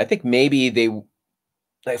deceleration. I think maybe they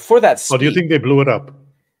for that speed. Or do you think they blew it up?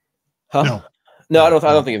 Huh? No, I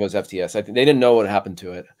don't think it was FTS. I think they didn't know what happened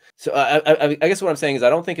to it. So I guess what I'm saying is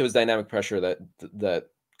I don't think it was dynamic pressure that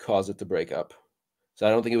caused it to break up. So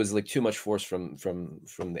I don't think it was too much force from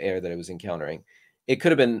the air that it was encountering. It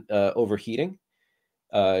could have been overheating,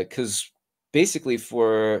 because basically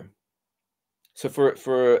for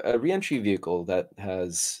a reentry vehicle that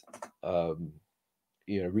has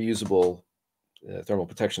reusable thermal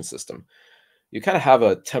protection system, you kind of have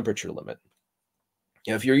a temperature limit.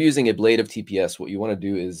 If you're using a blade of TPS, what you want to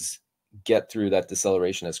do is get through that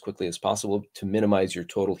deceleration as quickly as possible to minimize your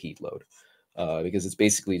total heat load, because it's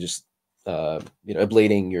basically just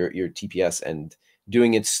ablating your TPS, and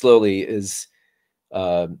doing it slowly is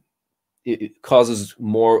it causes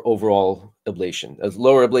more overall ablation, a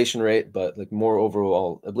lower ablation rate, but more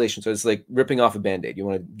overall ablation. So it's like ripping off a Band-Aid. You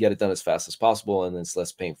want to get it done as fast as possible, and then it's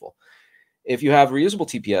less painful. If you have reusable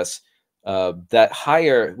TPS, that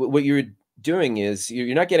higher, what you're doing is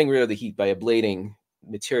you're not getting rid of the heat by ablating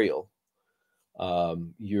material.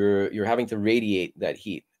 You're having to radiate that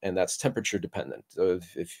heat, and that's temperature dependent. So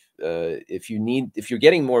if you're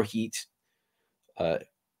getting more heat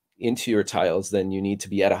into your tiles, then you need to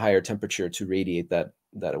be at a higher temperature to radiate that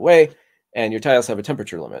away, and your tiles have a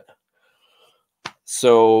temperature limit.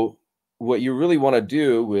 So what you really want to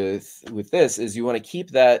do with this is you want to keep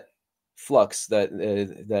that flux,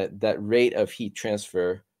 that rate of heat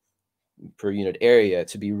transfer per unit area,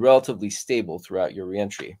 to be relatively stable throughout your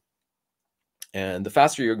reentry. And the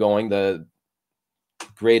faster you're going, the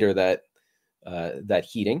greater that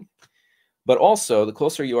heating. But also, the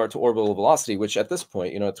closer you are to orbital velocity, which at this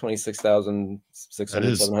point, at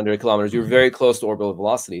 26,600, 700 kilometers, you're very close to orbital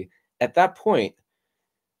velocity. At that point,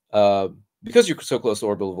 because you're so close to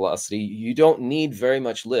orbital velocity, you don't need very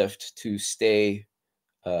much lift to stay,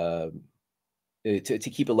 to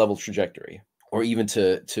keep a level trajectory, or even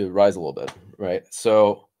to rise a little bit, right?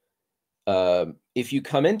 So if you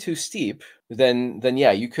come in too steep, then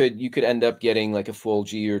yeah, you could end up getting a full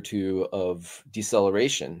G or two of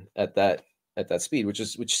deceleration at that speed,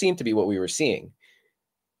 which seemed to be what we were seeing.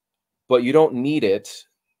 But you don't need it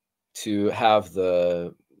to have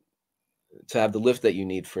the lift that you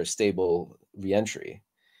need for a stable reentry.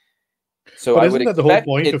 So but I isn't would that the whole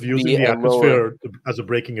point of using the atmosphere as a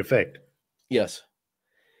braking effect? Yes,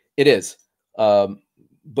 it is.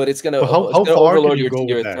 But it's going to how far overload can you your go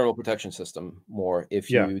with that? thermal protection system more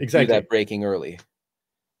if you exactly. do that braking early.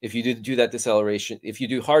 If you do that deceleration, if you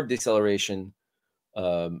do hard deceleration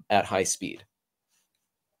at high speed.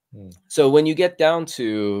 So when you get down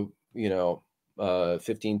to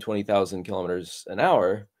 15, 20,000 kilometers an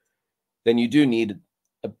hour, then you do need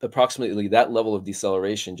approximately that level of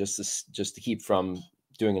deceleration just to keep from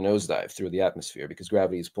doing a nosedive through the atmosphere, because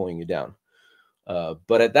gravity is pulling you down.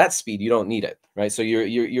 But at that speed, you don't need it, right? So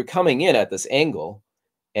you're coming in at this angle,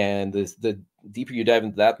 and the deeper you dive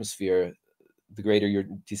into the atmosphere, the greater your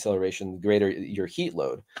deceleration, the greater your heat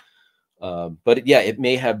load. But yeah, it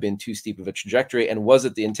may have been too steep of a trajectory, and was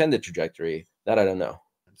it the intended trajectory? That I don't know.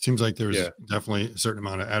 It seems like there's definitely a certain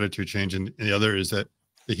amount of attitude change, and the other is that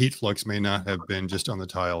the heat flux may not have been just on the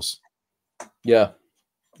tiles. Yeah.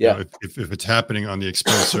 If it's happening on the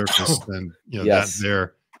exposed surface, then that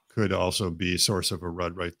there could also be a source of a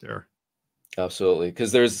rud right there. Absolutely,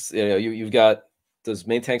 because there's you've got those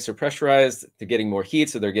main tanks are pressurized. They're getting more heat,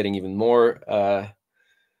 so they're getting even more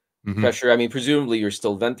pressure. I mean, presumably you're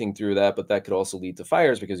still venting through that, but that could also lead to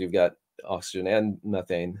fires because you've got oxygen and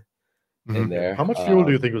methane in there. How much fuel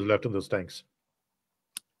do you think was left in those tanks?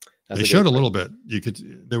 They showed a little bit.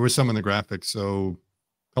 There was some in the graphics, so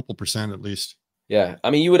a couple percent at least. Yeah,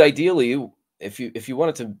 I mean, you would ideally, if you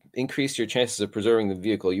wanted to increase your chances of preserving the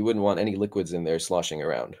vehicle, you wouldn't want any liquids in there sloshing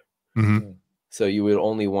around. So you would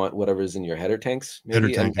only want whatever's in your header tanks,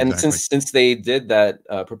 maybe. Header tank, and exactly. since they did that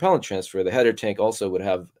propellant transfer, the header tank also would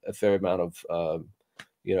have a fair amount of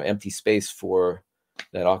empty space for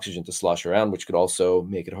that oxygen to slosh around, which could also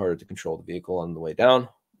make it harder to control the vehicle on the way down.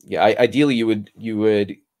 Yeah, ideally you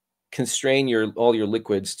would constrain all your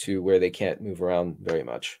liquids to where they can't move around very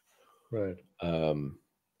much. Right. And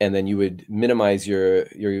then you would minimize your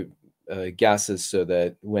gases so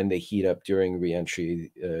that when they heat up during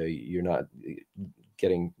reentry, you're not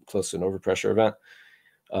getting close to an overpressure event.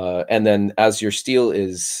 And then as your steel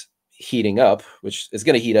is heating up, which is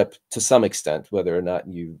going to heat up to some extent, whether or not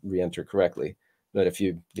you reenter correctly. But if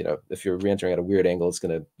you're reentering at a weird angle, it's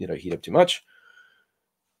going to heat up too much.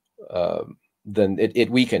 Then it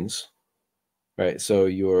weakens, right? So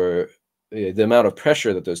the amount of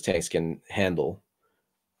pressure that those tanks can handle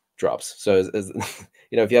drops. So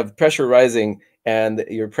if you have pressure rising and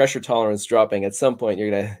your pressure tolerance dropping, at some point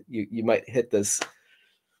you might hit this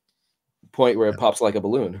point where it pops like a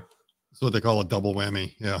balloon. That's what they call a double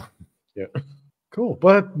whammy. Yeah. Cool.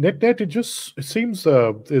 But net, it seems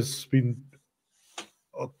there's been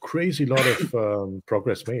a crazy lot of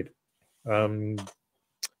progress made.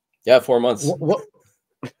 4 months. What?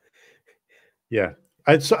 Yeah.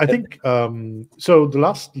 I think so. The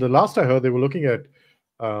last I heard, they were looking at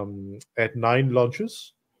 9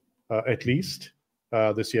 launches at least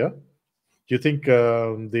this year. Do you think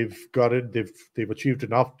they've got it? They've achieved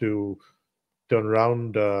enough to turn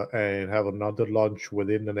around and have another launch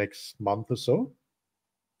within the next month or so?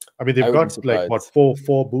 I mean, they've got like what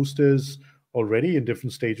four boosters already in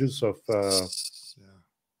different stages of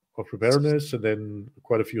preparedness, and then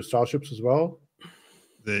quite a few starships as well.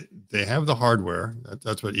 They have the hardware.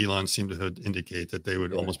 That's what Elon seemed to indicate, that they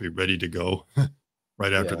would almost be ready to go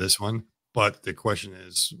right after this one. But the question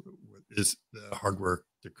is the hardware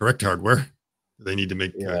the correct hardware? Do they need to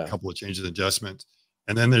make a couple of changes, adjustments?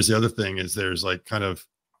 And then there's the other thing is there's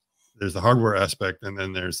the hardware aspect, and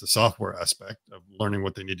then there's the software aspect of learning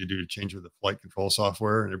what they need to do to change with the flight control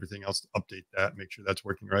software and everything else to update that, make sure that's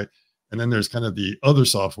working right. And then there's kind of the other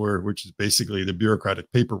software, which is basically the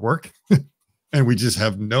bureaucratic paperwork. And we just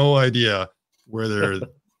have no idea whether the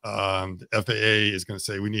FAA is going to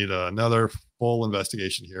say, we need another full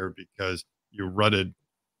investigation here because you rutted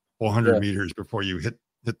 400 meters before you hit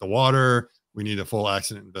the water. We need a full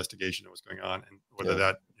accident investigation of what's going on. And whether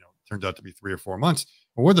that turns out to be 3 or 4 months,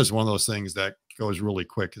 or whether it's one of those things that goes really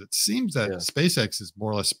quick. Because it seems that SpaceX is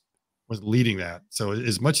more or less was leading that. So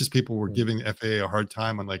as much as people were giving the FAA a hard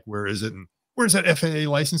time on like, where is it? And where's that FAA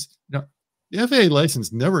license? The FAA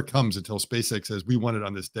license never comes until SpaceX says we want it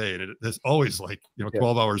on this day. And it's always like,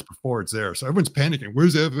 12 hours before it's there. So everyone's panicking.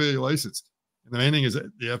 Where's the FAA license? And the main thing is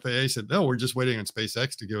that the FAA said, no, we're just waiting on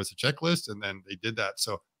SpaceX to give us a checklist. And then they did that.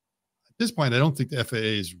 So at this point, I don't think the FAA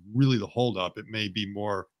is really the holdup. It may be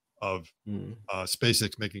more of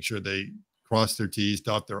SpaceX making sure they cross their T's,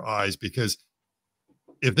 dot their I's, because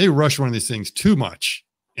if they rush one of these things too much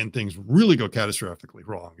and things really go catastrophically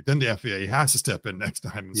wrong, then the FAA has to step in next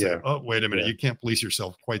time and say, oh, wait a minute, you can't police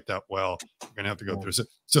yourself quite that well. You're going to have to go through.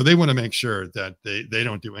 So they want to make sure that they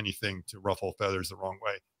don't do anything to ruffle feathers the wrong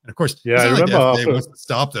way. And of course, I remember like the FAA wants to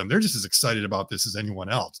stop them. They're just as excited about this as anyone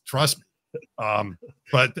else. Trust me.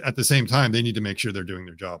 But at the same time, they need to make sure they're doing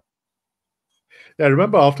their job. Yeah, I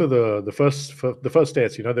remember after the first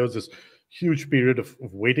test, there was this huge period of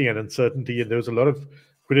waiting and uncertainty, and there was a lot of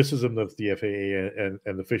criticism of the FAA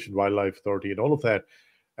and the Fish and Wildlife Authority and all of that.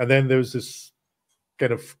 And then there was this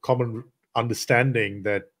kind of common understanding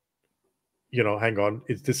that, hang on,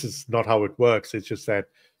 this is not how it works. It's just that,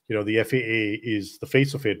 the FAA is the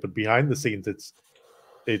face of it, but behind the scenes, it's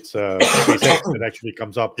SpaceX that actually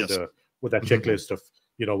comes up with that checklist of,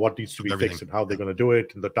 what needs to be fixed and how they're going to do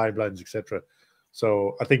it and the timelines, etc.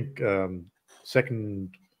 So I think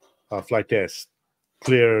second flight test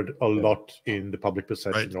cleared a lot in the public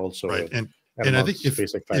perception also. Right. And I think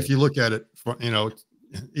if you look at it,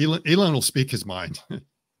 Elon will speak his mind.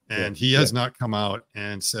 And he has not come out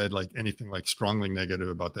and said like anything like strongly negative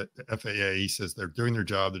about the FAA. He says they're doing their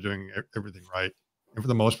job. They're doing everything right. And for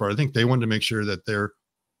the most part, I think they wanted to make sure that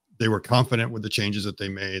they were confident with the changes that they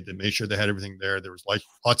made. They made sure they had everything there. There was like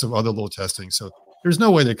lots of other little testing. So there's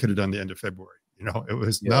no way they could have done the end of February. You know, it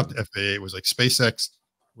was not the FAA. It was like SpaceX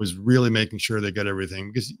was really making sure they got everything,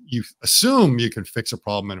 because you assume you can fix a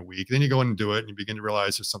problem in a week. Then you go in and do it and you begin to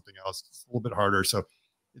realize there's something else. It's a little bit harder. So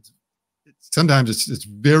sometimes it's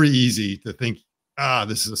very easy to think,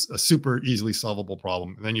 this is a super easily solvable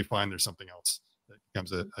problem. And then you find there's something else that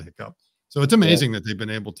becomes a hiccup. So it's amazing that they've been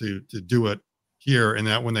able to do it here, and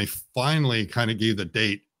that when they finally kind of gave the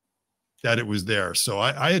date, that it was there. So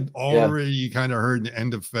I had already kind of heard the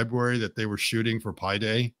end of February that they were shooting for Pi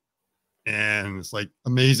Day. And it's like,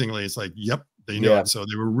 amazingly, it's like, yep, they knew it. So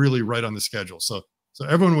they were really right on the schedule. So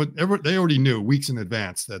everyone they already knew weeks in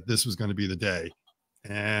advance that this was going to be the day.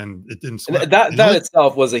 And it didn't slip. That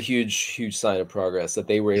itself was a huge sign of progress, that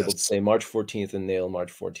they were able to say March 14th and nail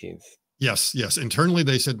March 14th. Yes. Internally,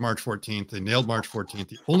 they said March 14th. They nailed March 14th.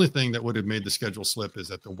 The only thing that would have made the schedule slip is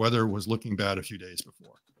that the weather was looking bad a few days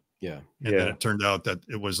before. And then it turned out that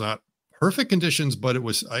it was not perfect conditions, but it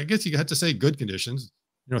was, I guess you had to say, good conditions.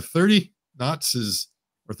 You know, 30 knots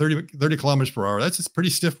or 30 kilometers per hour. That's a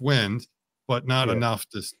pretty stiff wind, but not enough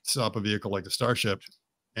to stop a vehicle like the Starship.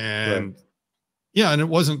 And and it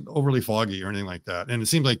wasn't overly foggy or anything like that. And it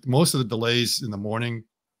seemed like most of the delays in the morning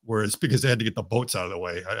were because they had to get the boats out of the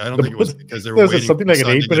way. I don't think it was because they were waiting. Something like an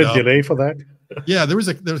 8-minute delay for that. There was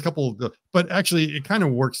a couple of, but actually it kind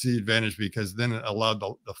of works to the advantage, because then it allowed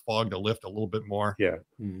the fog to lift a little bit more.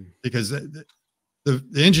 Because the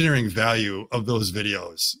engineering value of those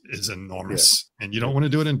videos is enormous, and you don't want to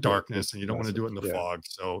do it in darkness, and you don't want to do it in the fog.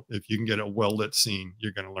 So if you can get a well-lit scene,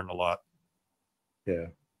 you're going to learn a lot.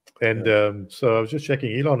 And so I was just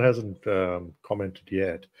checking, Elon hasn't commented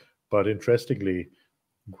yet, but interestingly,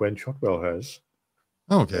 Gwen Shotwell has.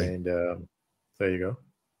 And there you go.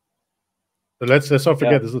 So let's not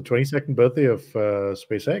forget, this is the 22nd birthday of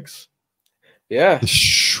SpaceX. The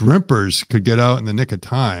shrimpers could get out in the nick of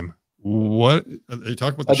time. What are they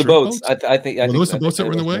talking about? The boats. I think those the boats that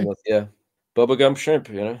were in the way. Bubblegum shrimp.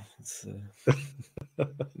 You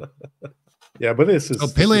know. But this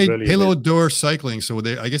is payload door cycling. So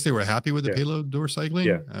I guess they were happy with the payload door cycling.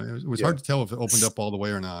 It was hard to tell if it opened up all the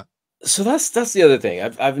way or not. So that's the other thing.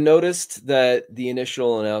 I've noticed that the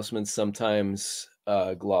initial announcements sometimes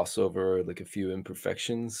gloss over like a few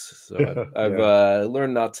imperfections. So I've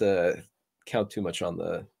learned not to count too much on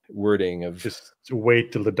the wording of just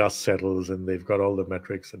wait till the dust settles and they've got all the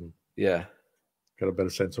metrics and got a better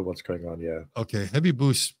sense of what's going on. Okay, heavy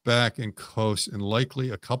boost back and coast, and likely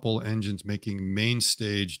a couple engines making main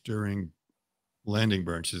stage during landing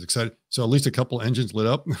burn. She's excited. So at least a couple engines lit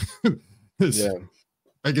up.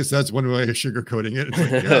 I guess that's one way of sugarcoating it.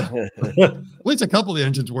 It's like, at least a couple of the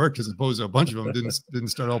engines worked, as opposed to a bunch of them didn't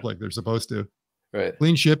start off like they're supposed to.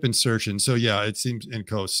 Clean ship insertion. So it seems in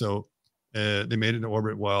coast. So they made it in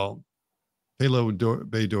orbit while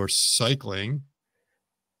payload bay door cycling.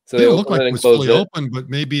 So they looked like it was fully open, but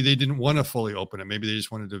maybe they didn't want to fully open it. Maybe they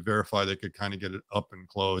just wanted to verify they could kind of get it up and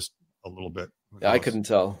closed a little bit. I couldn't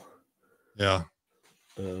tell.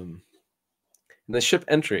 And the ship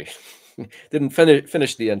entry didn't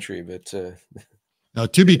finish the entry, but now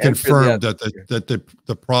to be confirmed that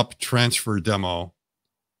the prop transfer demo.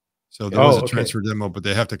 So there was a transfer demo, but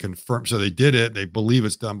they have to confirm. So they did it. They believe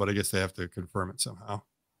it's done, but I guess they have to confirm it somehow.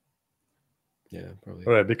 Probably.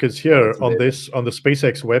 All right, because here on the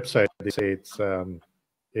SpaceX website, they say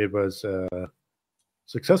it was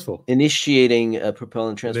successful. Initiating a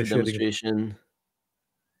propellant transfer demonstration.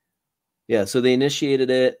 So they initiated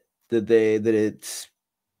it. Did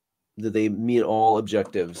they meet all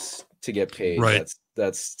objectives to get paid?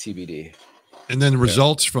 That's TBD. And then the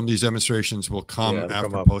results from these demonstrations will come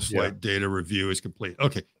after post-flight data review is complete.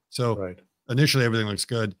 Okay, so initially everything looks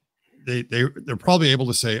good. They're probably able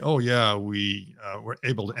to say, oh yeah, we were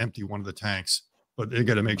able to empty one of the tanks, but they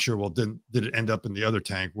got to make sure, well, did it end up in the other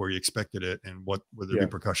tank where you expected it, and what were the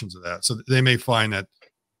repercussions of that? So they may find that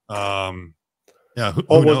who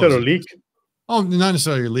was knows? there a leak? Oh, not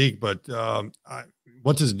necessarily a leak, but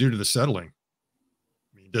what does it do to the settling?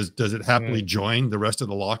 I mean, does it happily join the rest of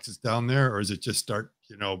the locks that's down there, or does it just start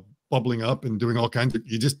bubbling up and doing all kinds of,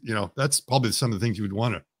 that's probably some of the things you would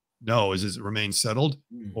want to know. Does it remain settled,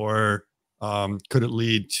 or could it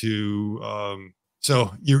lead to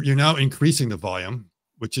so you're now increasing the volume,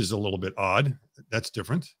 which is a little bit odd. That's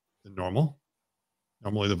different than normal.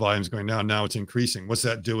 Normally the volume's going down, now it's increasing. What's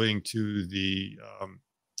that doing to the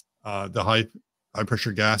high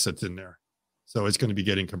pressure gas that's in there? So it's going to be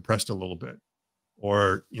getting compressed a little bit,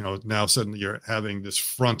 or now suddenly you're having this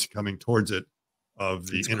front coming towards it of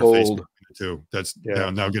the interface between the two. That's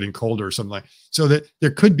now getting colder or something like. So that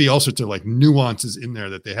there could be all sorts of like nuances in there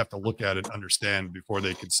that they have to look at and understand before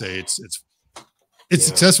they could say it's it's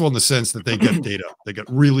successful in the sense that they get data. They get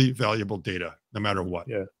really valuable data, no matter what.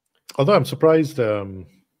 Yeah. Although I'm surprised Elon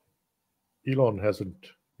hasn't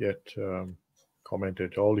yet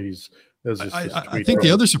commented. There's this I tweet think the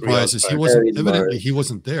from other 3 surprise hours is he back. wasn't evidently he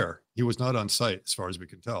wasn't there. He was not on site, as far as we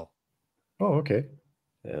can tell. Oh, okay.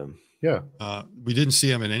 Yeah. Yeah. We didn't see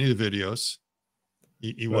him in any of the videos.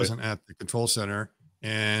 He Right. wasn't at the control center,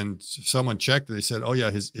 and someone checked and they said, "Oh yeah,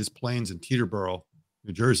 his plane's in Teterboro,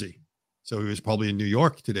 New Jersey." So he was probably in New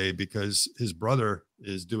York today because his brother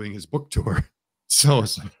is doing his book tour. So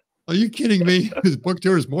it's like, are you kidding me? His book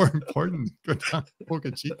tour is more important than go down to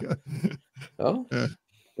Boca Chica. Oh,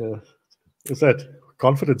 Yeah. Is that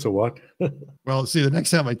confidence or what? Well, see, the next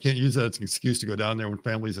time I can't use that as an excuse to go down there when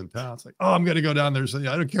family's in town. It's like, oh, I'm going to go down there. So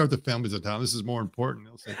I don't care if the family's in town. This is more important.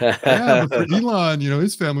 They'll say, yeah, but for Elon,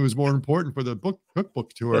 his family was more important for the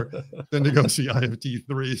cookbook tour than to go see IFT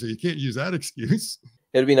 3. So you can't use that excuse.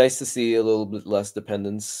 It'd be nice to see a little bit less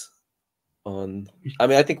dependence on. I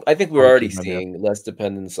mean, I think we're already seeing less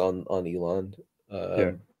dependence on Elon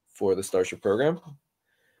for the Starship program.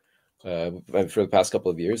 For the past couple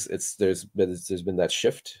of years, there's been that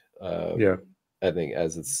shift. I think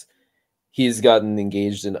as he's gotten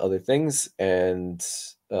engaged in other things, and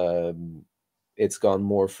it's gone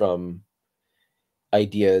more from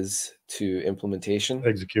ideas to implementation,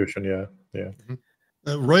 execution. Yeah. Mm-hmm.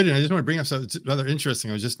 Right, and I just want to bring up something that's rather interesting.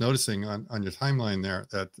 I was just noticing on your timeline there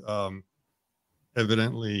that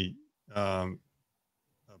evidently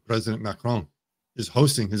President Macron is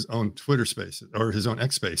hosting his own Twitter Spaces or his own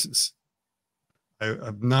X Spaces.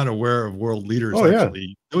 I'm not aware of world leaders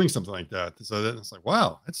actually doing something like that. So it's like,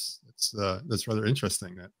 wow, that's rather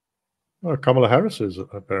interesting. That Kamala Harris is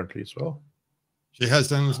apparently as well. She has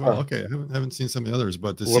done as well. Okay, I haven't seen some of the others,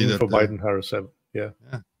 but to Woman see that for Biden Harris, yeah.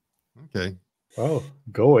 Okay. Wow,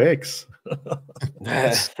 go X.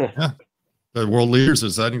 Yeah. The world leaders are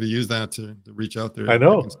deciding to use that to reach out there. I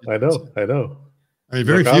know. I mean,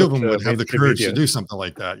 very few of them would have the courage to do something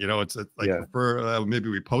like that. It's like maybe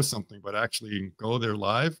we post something, but actually go there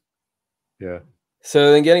live. Yeah.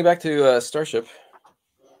 So then getting back to Starship,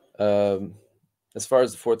 as far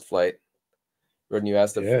as the fourth flight, Rodin, you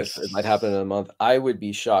asked if it might happen in a month. I would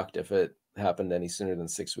be shocked if it happened any sooner than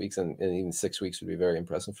 6 weeks, and even 6 weeks would be very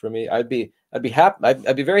impressive for me. I'd be happy.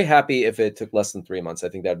 I'd be very happy if it took less than 3 months. I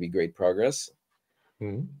think that'd be great progress.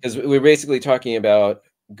 Because we're basically talking about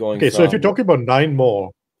going. Okay, so if you're talking about 9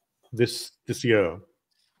 more this year,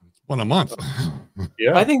 1 a month.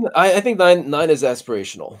 Yeah, I think nine is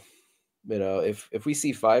aspirational. If we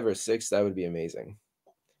see 5 or 6, that would be amazing.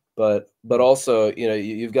 But also,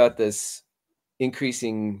 you've got this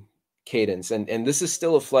increasing cadence, and this is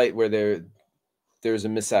still a flight where there's a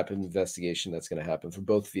mishap investigation that's going to happen for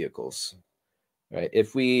both vehicles, right?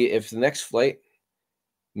 If the next flight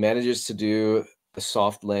manages to do a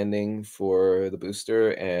soft landing for the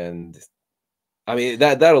booster, and I mean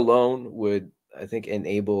that alone would, I think,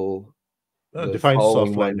 enable define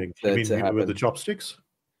soft landing. To mean happen. With the chopsticks?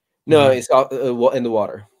 No, it's in the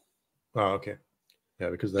water. Oh, okay. Yeah,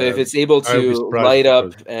 because if it's able to light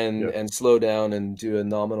up and slow down and do a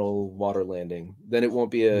nominal water landing, then it won't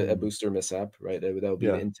be a booster mishap, right? That would be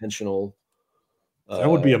an intentional. That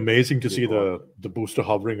would be amazing to see the booster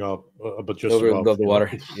hovering up, but just above the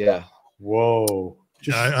water. Yeah. Whoa.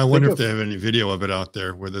 I wonder if they have any video of it out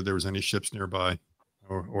there, whether there was any ships nearby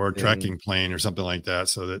or a tracking plane or something like that.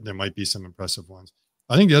 So that there might be some impressive ones.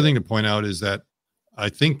 I think the other thing to point out is that I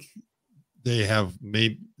think they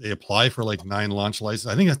apply for like 9 launch licenses.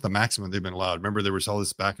 I think that's the maximum they've been allowed. Remember, there was all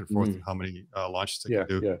this back and forth of how many launches they can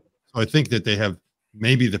do. Yeah. So I think that they have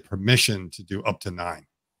maybe the permission to do up to 9.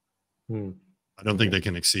 I don't think they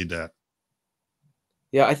can exceed that.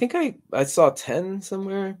 Yeah, I think I saw 10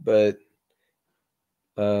 somewhere, but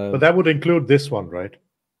that would include this one, right?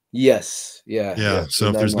 Yes. Yeah. So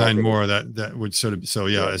if there's 9 more, that would sort of. So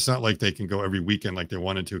it's not like they can go every weekend like they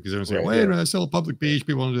wanted to, because they're saying, wait, it's still a public beach.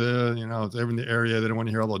 People want to, they're in the area. They don't want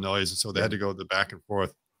to hear all the noise, and so they had to go the back and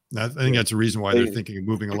forth. And I think that's the reason why they're thinking of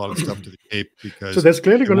moving a lot of stuff to the Cape, because so there's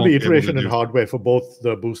clearly going to be iteration in hardware for both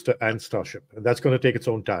the booster and Starship, and that's going to take its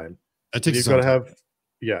own time. That takes its own time.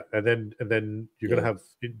 And then you're going to have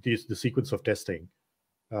the sequence of testing.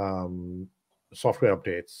 Software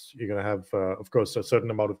updates. You're going to have, of course, a certain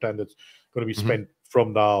amount of time that's going to be spent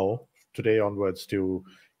from today onwards, to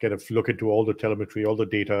get a look into all the telemetry, all the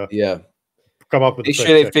data. Yeah. Come up with. Make sure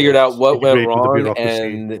they figured out what went wrong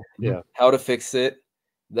and how to fix it.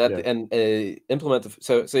 And implement.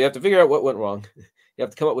 So you have to figure out what went wrong. You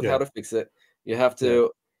have to come up with how to fix it. You have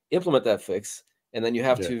to implement that fix, and then you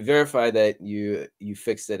have to verify that you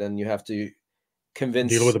fixed it, and you have to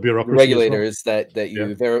convince deal with the the bureaucracy regulators that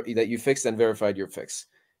Yeah. that you fixed and verified your fix,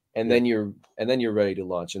 and Yeah. then you're ready to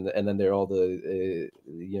launch, and then there are all the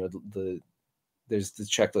there's the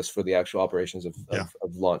checklist for the actual operations of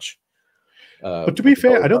launch. But to be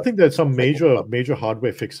fair, I don't think there's some major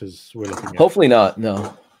hardware fixes we're looking at. Hopefully not.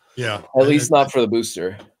 No. Yeah. At least not for the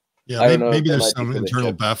booster. Yeah, I don't know maybe if there's might be some for the internal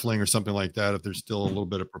chip. baffling or something like that. If there's still a little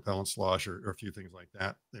bit of propellant slosh or a few things like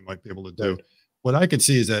that, they might be able to do. Right. What I could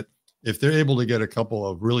see is that if they're able to get a couple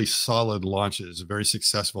of really solid launches, very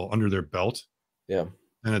successful under their belt, Yeah.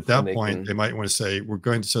 and at that point, they might want to say, we're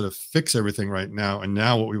going to sort of fix everything right now. And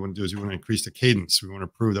now what we want to do is we want to increase the cadence. We want to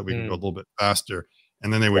prove that we can go a little bit faster.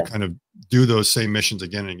 And then they would kind of do those same missions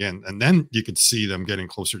again and again. And then you could see them getting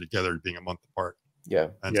closer together, being a month apart. Yeah.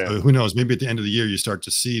 And so who knows, maybe at the end of the year, you start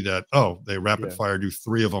to see that, oh, they rapid fire do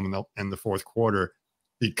 3 of them in the fourth quarter,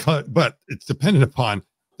 but it's dependent upon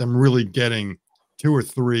them really getting 2 or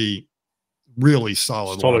 3 really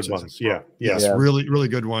solid ones. Yes. Really, really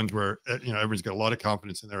good ones where, everyone's got a lot of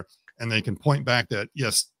confidence in there, and they can point back that,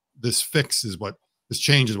 yes, this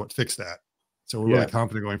change is what fixed that. So we're really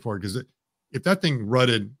confident going forward, because if that thing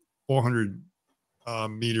rutted 400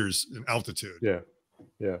 meters in altitude,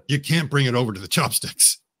 you can't bring it over to the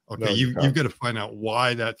chopsticks. Okay, No, you've got to find out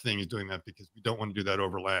why that thing is doing that, because we don't want to do that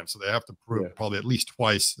over land. So they have to prove probably at least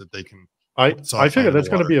twice that they can. I figure that's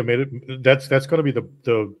going to be that's going to be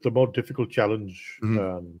the more difficult challenge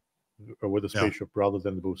with the spaceship rather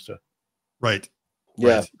than the booster. Right.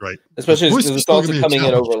 Yeah. Right. Especially because it's also coming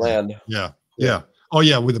in over land. Yeah. Oh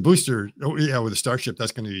yeah, with the booster. Oh yeah, with the Starship,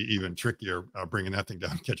 that's going to be even trickier, bringing that thing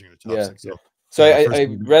down, catching the chopsticks. So I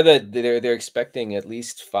read that they're expecting at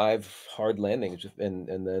least 5 hard landings, and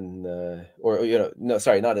then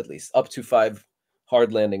not at least, up to 5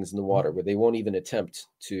 hard landings in the water, where they won't even attempt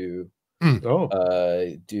to do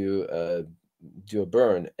a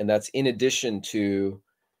burn, and that's in addition to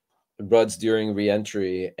RUDs during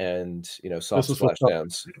reentry and soft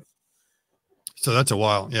splashdowns. So that's a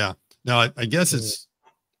while. Yeah. Now I guess it's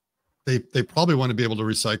they probably want to be able to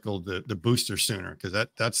recycle the booster sooner, because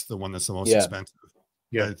that's the one that's the most expensive.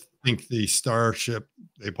 Yeah. I think the Starship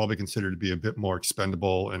they probably consider to be a bit more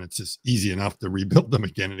expendable, and it's just easy enough to rebuild them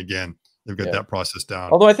again and again. They've got that process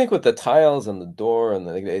down. Although I think with the tiles and the door and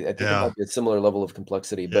I think it might be a similar level of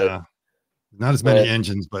complexity, but not as many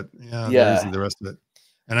engines, but there's the rest of it.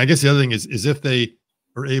 And I guess the other thing is if they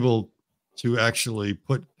are able to actually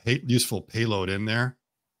put useful payload in there,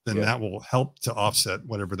 then that will help to offset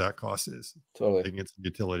whatever that cost is. Totally. They can get some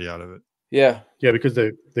utility out of it. Yeah. Yeah, because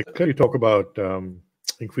they clearly talk about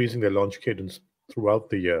increasing their launch cadence throughout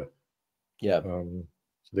the year. Yeah.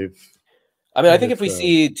 I think if we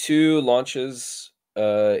see 2 launches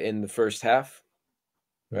in the first half,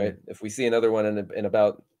 right? If we see another one in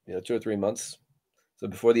about 2 or 3 months, so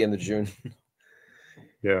before the end of June,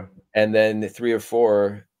 and then 3 or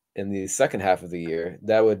 4 in the second half of the year,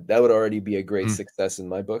 that would already be a great success in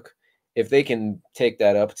my book. If they can take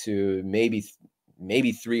that up to maybe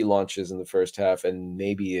 3 launches in the first half and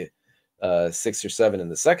maybe 6 or 7 in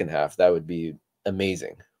the second half, that would be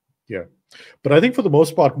amazing. Yeah, but I think for the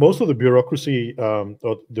most part, most of the bureaucracy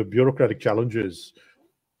or the bureaucratic challenges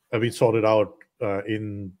have been sorted out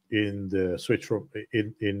in the switch from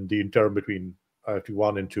in the interim between IFT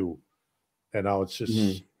 1 and 2, and now it's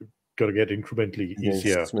just going to get incrementally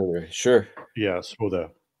easier, smoother. Sure. Yeah, smoother.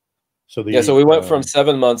 So so we went from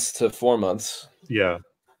 7 months to 4 months. Yeah.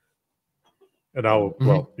 And now,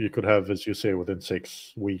 well, you could have, as you say, within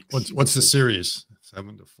 6 weeks. What's the series?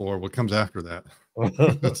 7 to 4. What comes after that? I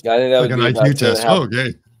think that would be an IQ test. Oh,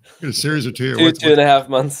 okay. A series or 2. 2.5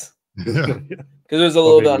 months. Yeah. Because there's a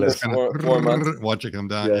little bit under 4 months. Watch it come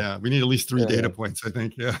down. Yeah. We need at least 3 data points, I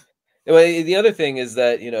think. Yeah. Well, the other thing is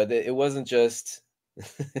that, it wasn't just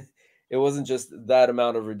that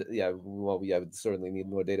amount of, we would certainly need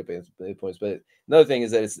more data points. But another thing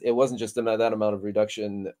is that it wasn't just that amount of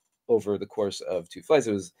reduction over the course of 2 flights.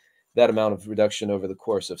 It was that amount of reduction over the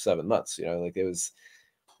course of 7 months. It was.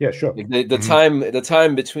 Yeah, sure. The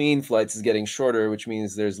time between flights is getting shorter, which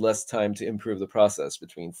means there's less time to improve the process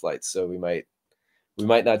between flights. So we might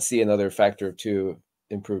not see another factor of 2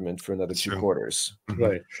 improvement for another 2 quarters.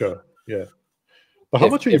 Right. Sure. Yeah. But how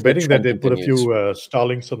much are you betting that they put a few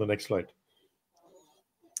Starlinks on the next flight?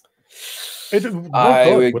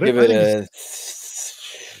 I would give it a.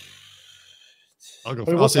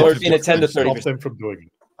 I'll say between a 10 to 30% from doing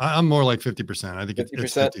it. I'm more like 50%. I think it's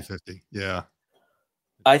 50-50. Yeah.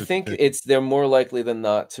 I think they're more likely than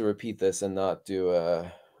not to repeat this and not do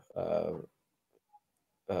an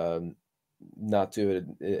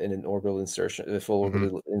orbital insertion, a full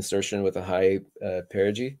orbital insertion with a high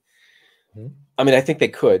perigee. I mean, I think they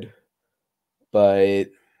could, but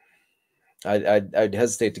I'd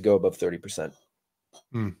hesitate to go above 30%.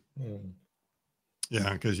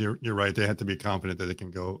 Yeah, because you're right. They have to be confident that they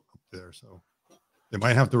can go up there. So they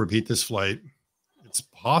might have to repeat this flight. It's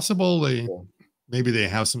possible maybe they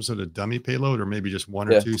have some sort of dummy payload, or maybe just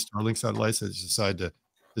one or two Starlink satellites that just decide to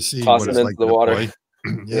see Toss what them it's into like the to water.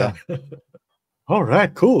 deploy. Yeah. All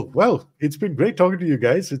right, cool. Well, it's been great talking to you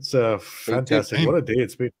guys. It's fantastic. Same. What a day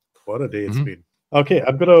it's been. What a day it's been. Okay,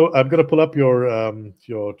 I'm gonna pull up your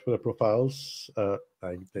Twitter profiles. There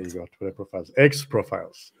you go, Twitter profiles, X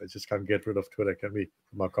profiles. I just can't get rid of Twitter, can we?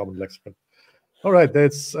 From our common lexicon. All right,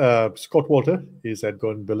 that's Scott Walter. He's at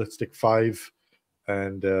Going Ballistic 5,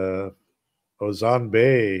 and Ozan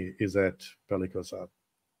Bey is at Bellik Ozan.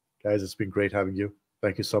 Guys, it's been great having you.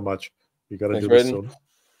 Thank you so much. We got to do this soon.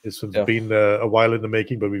 It's been a while in the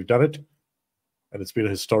making, but we've done it, and it's been a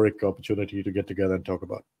historic opportunity to get together and talk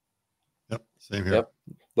about. Yep, same here. Yep,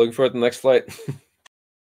 looking forward to the next flight.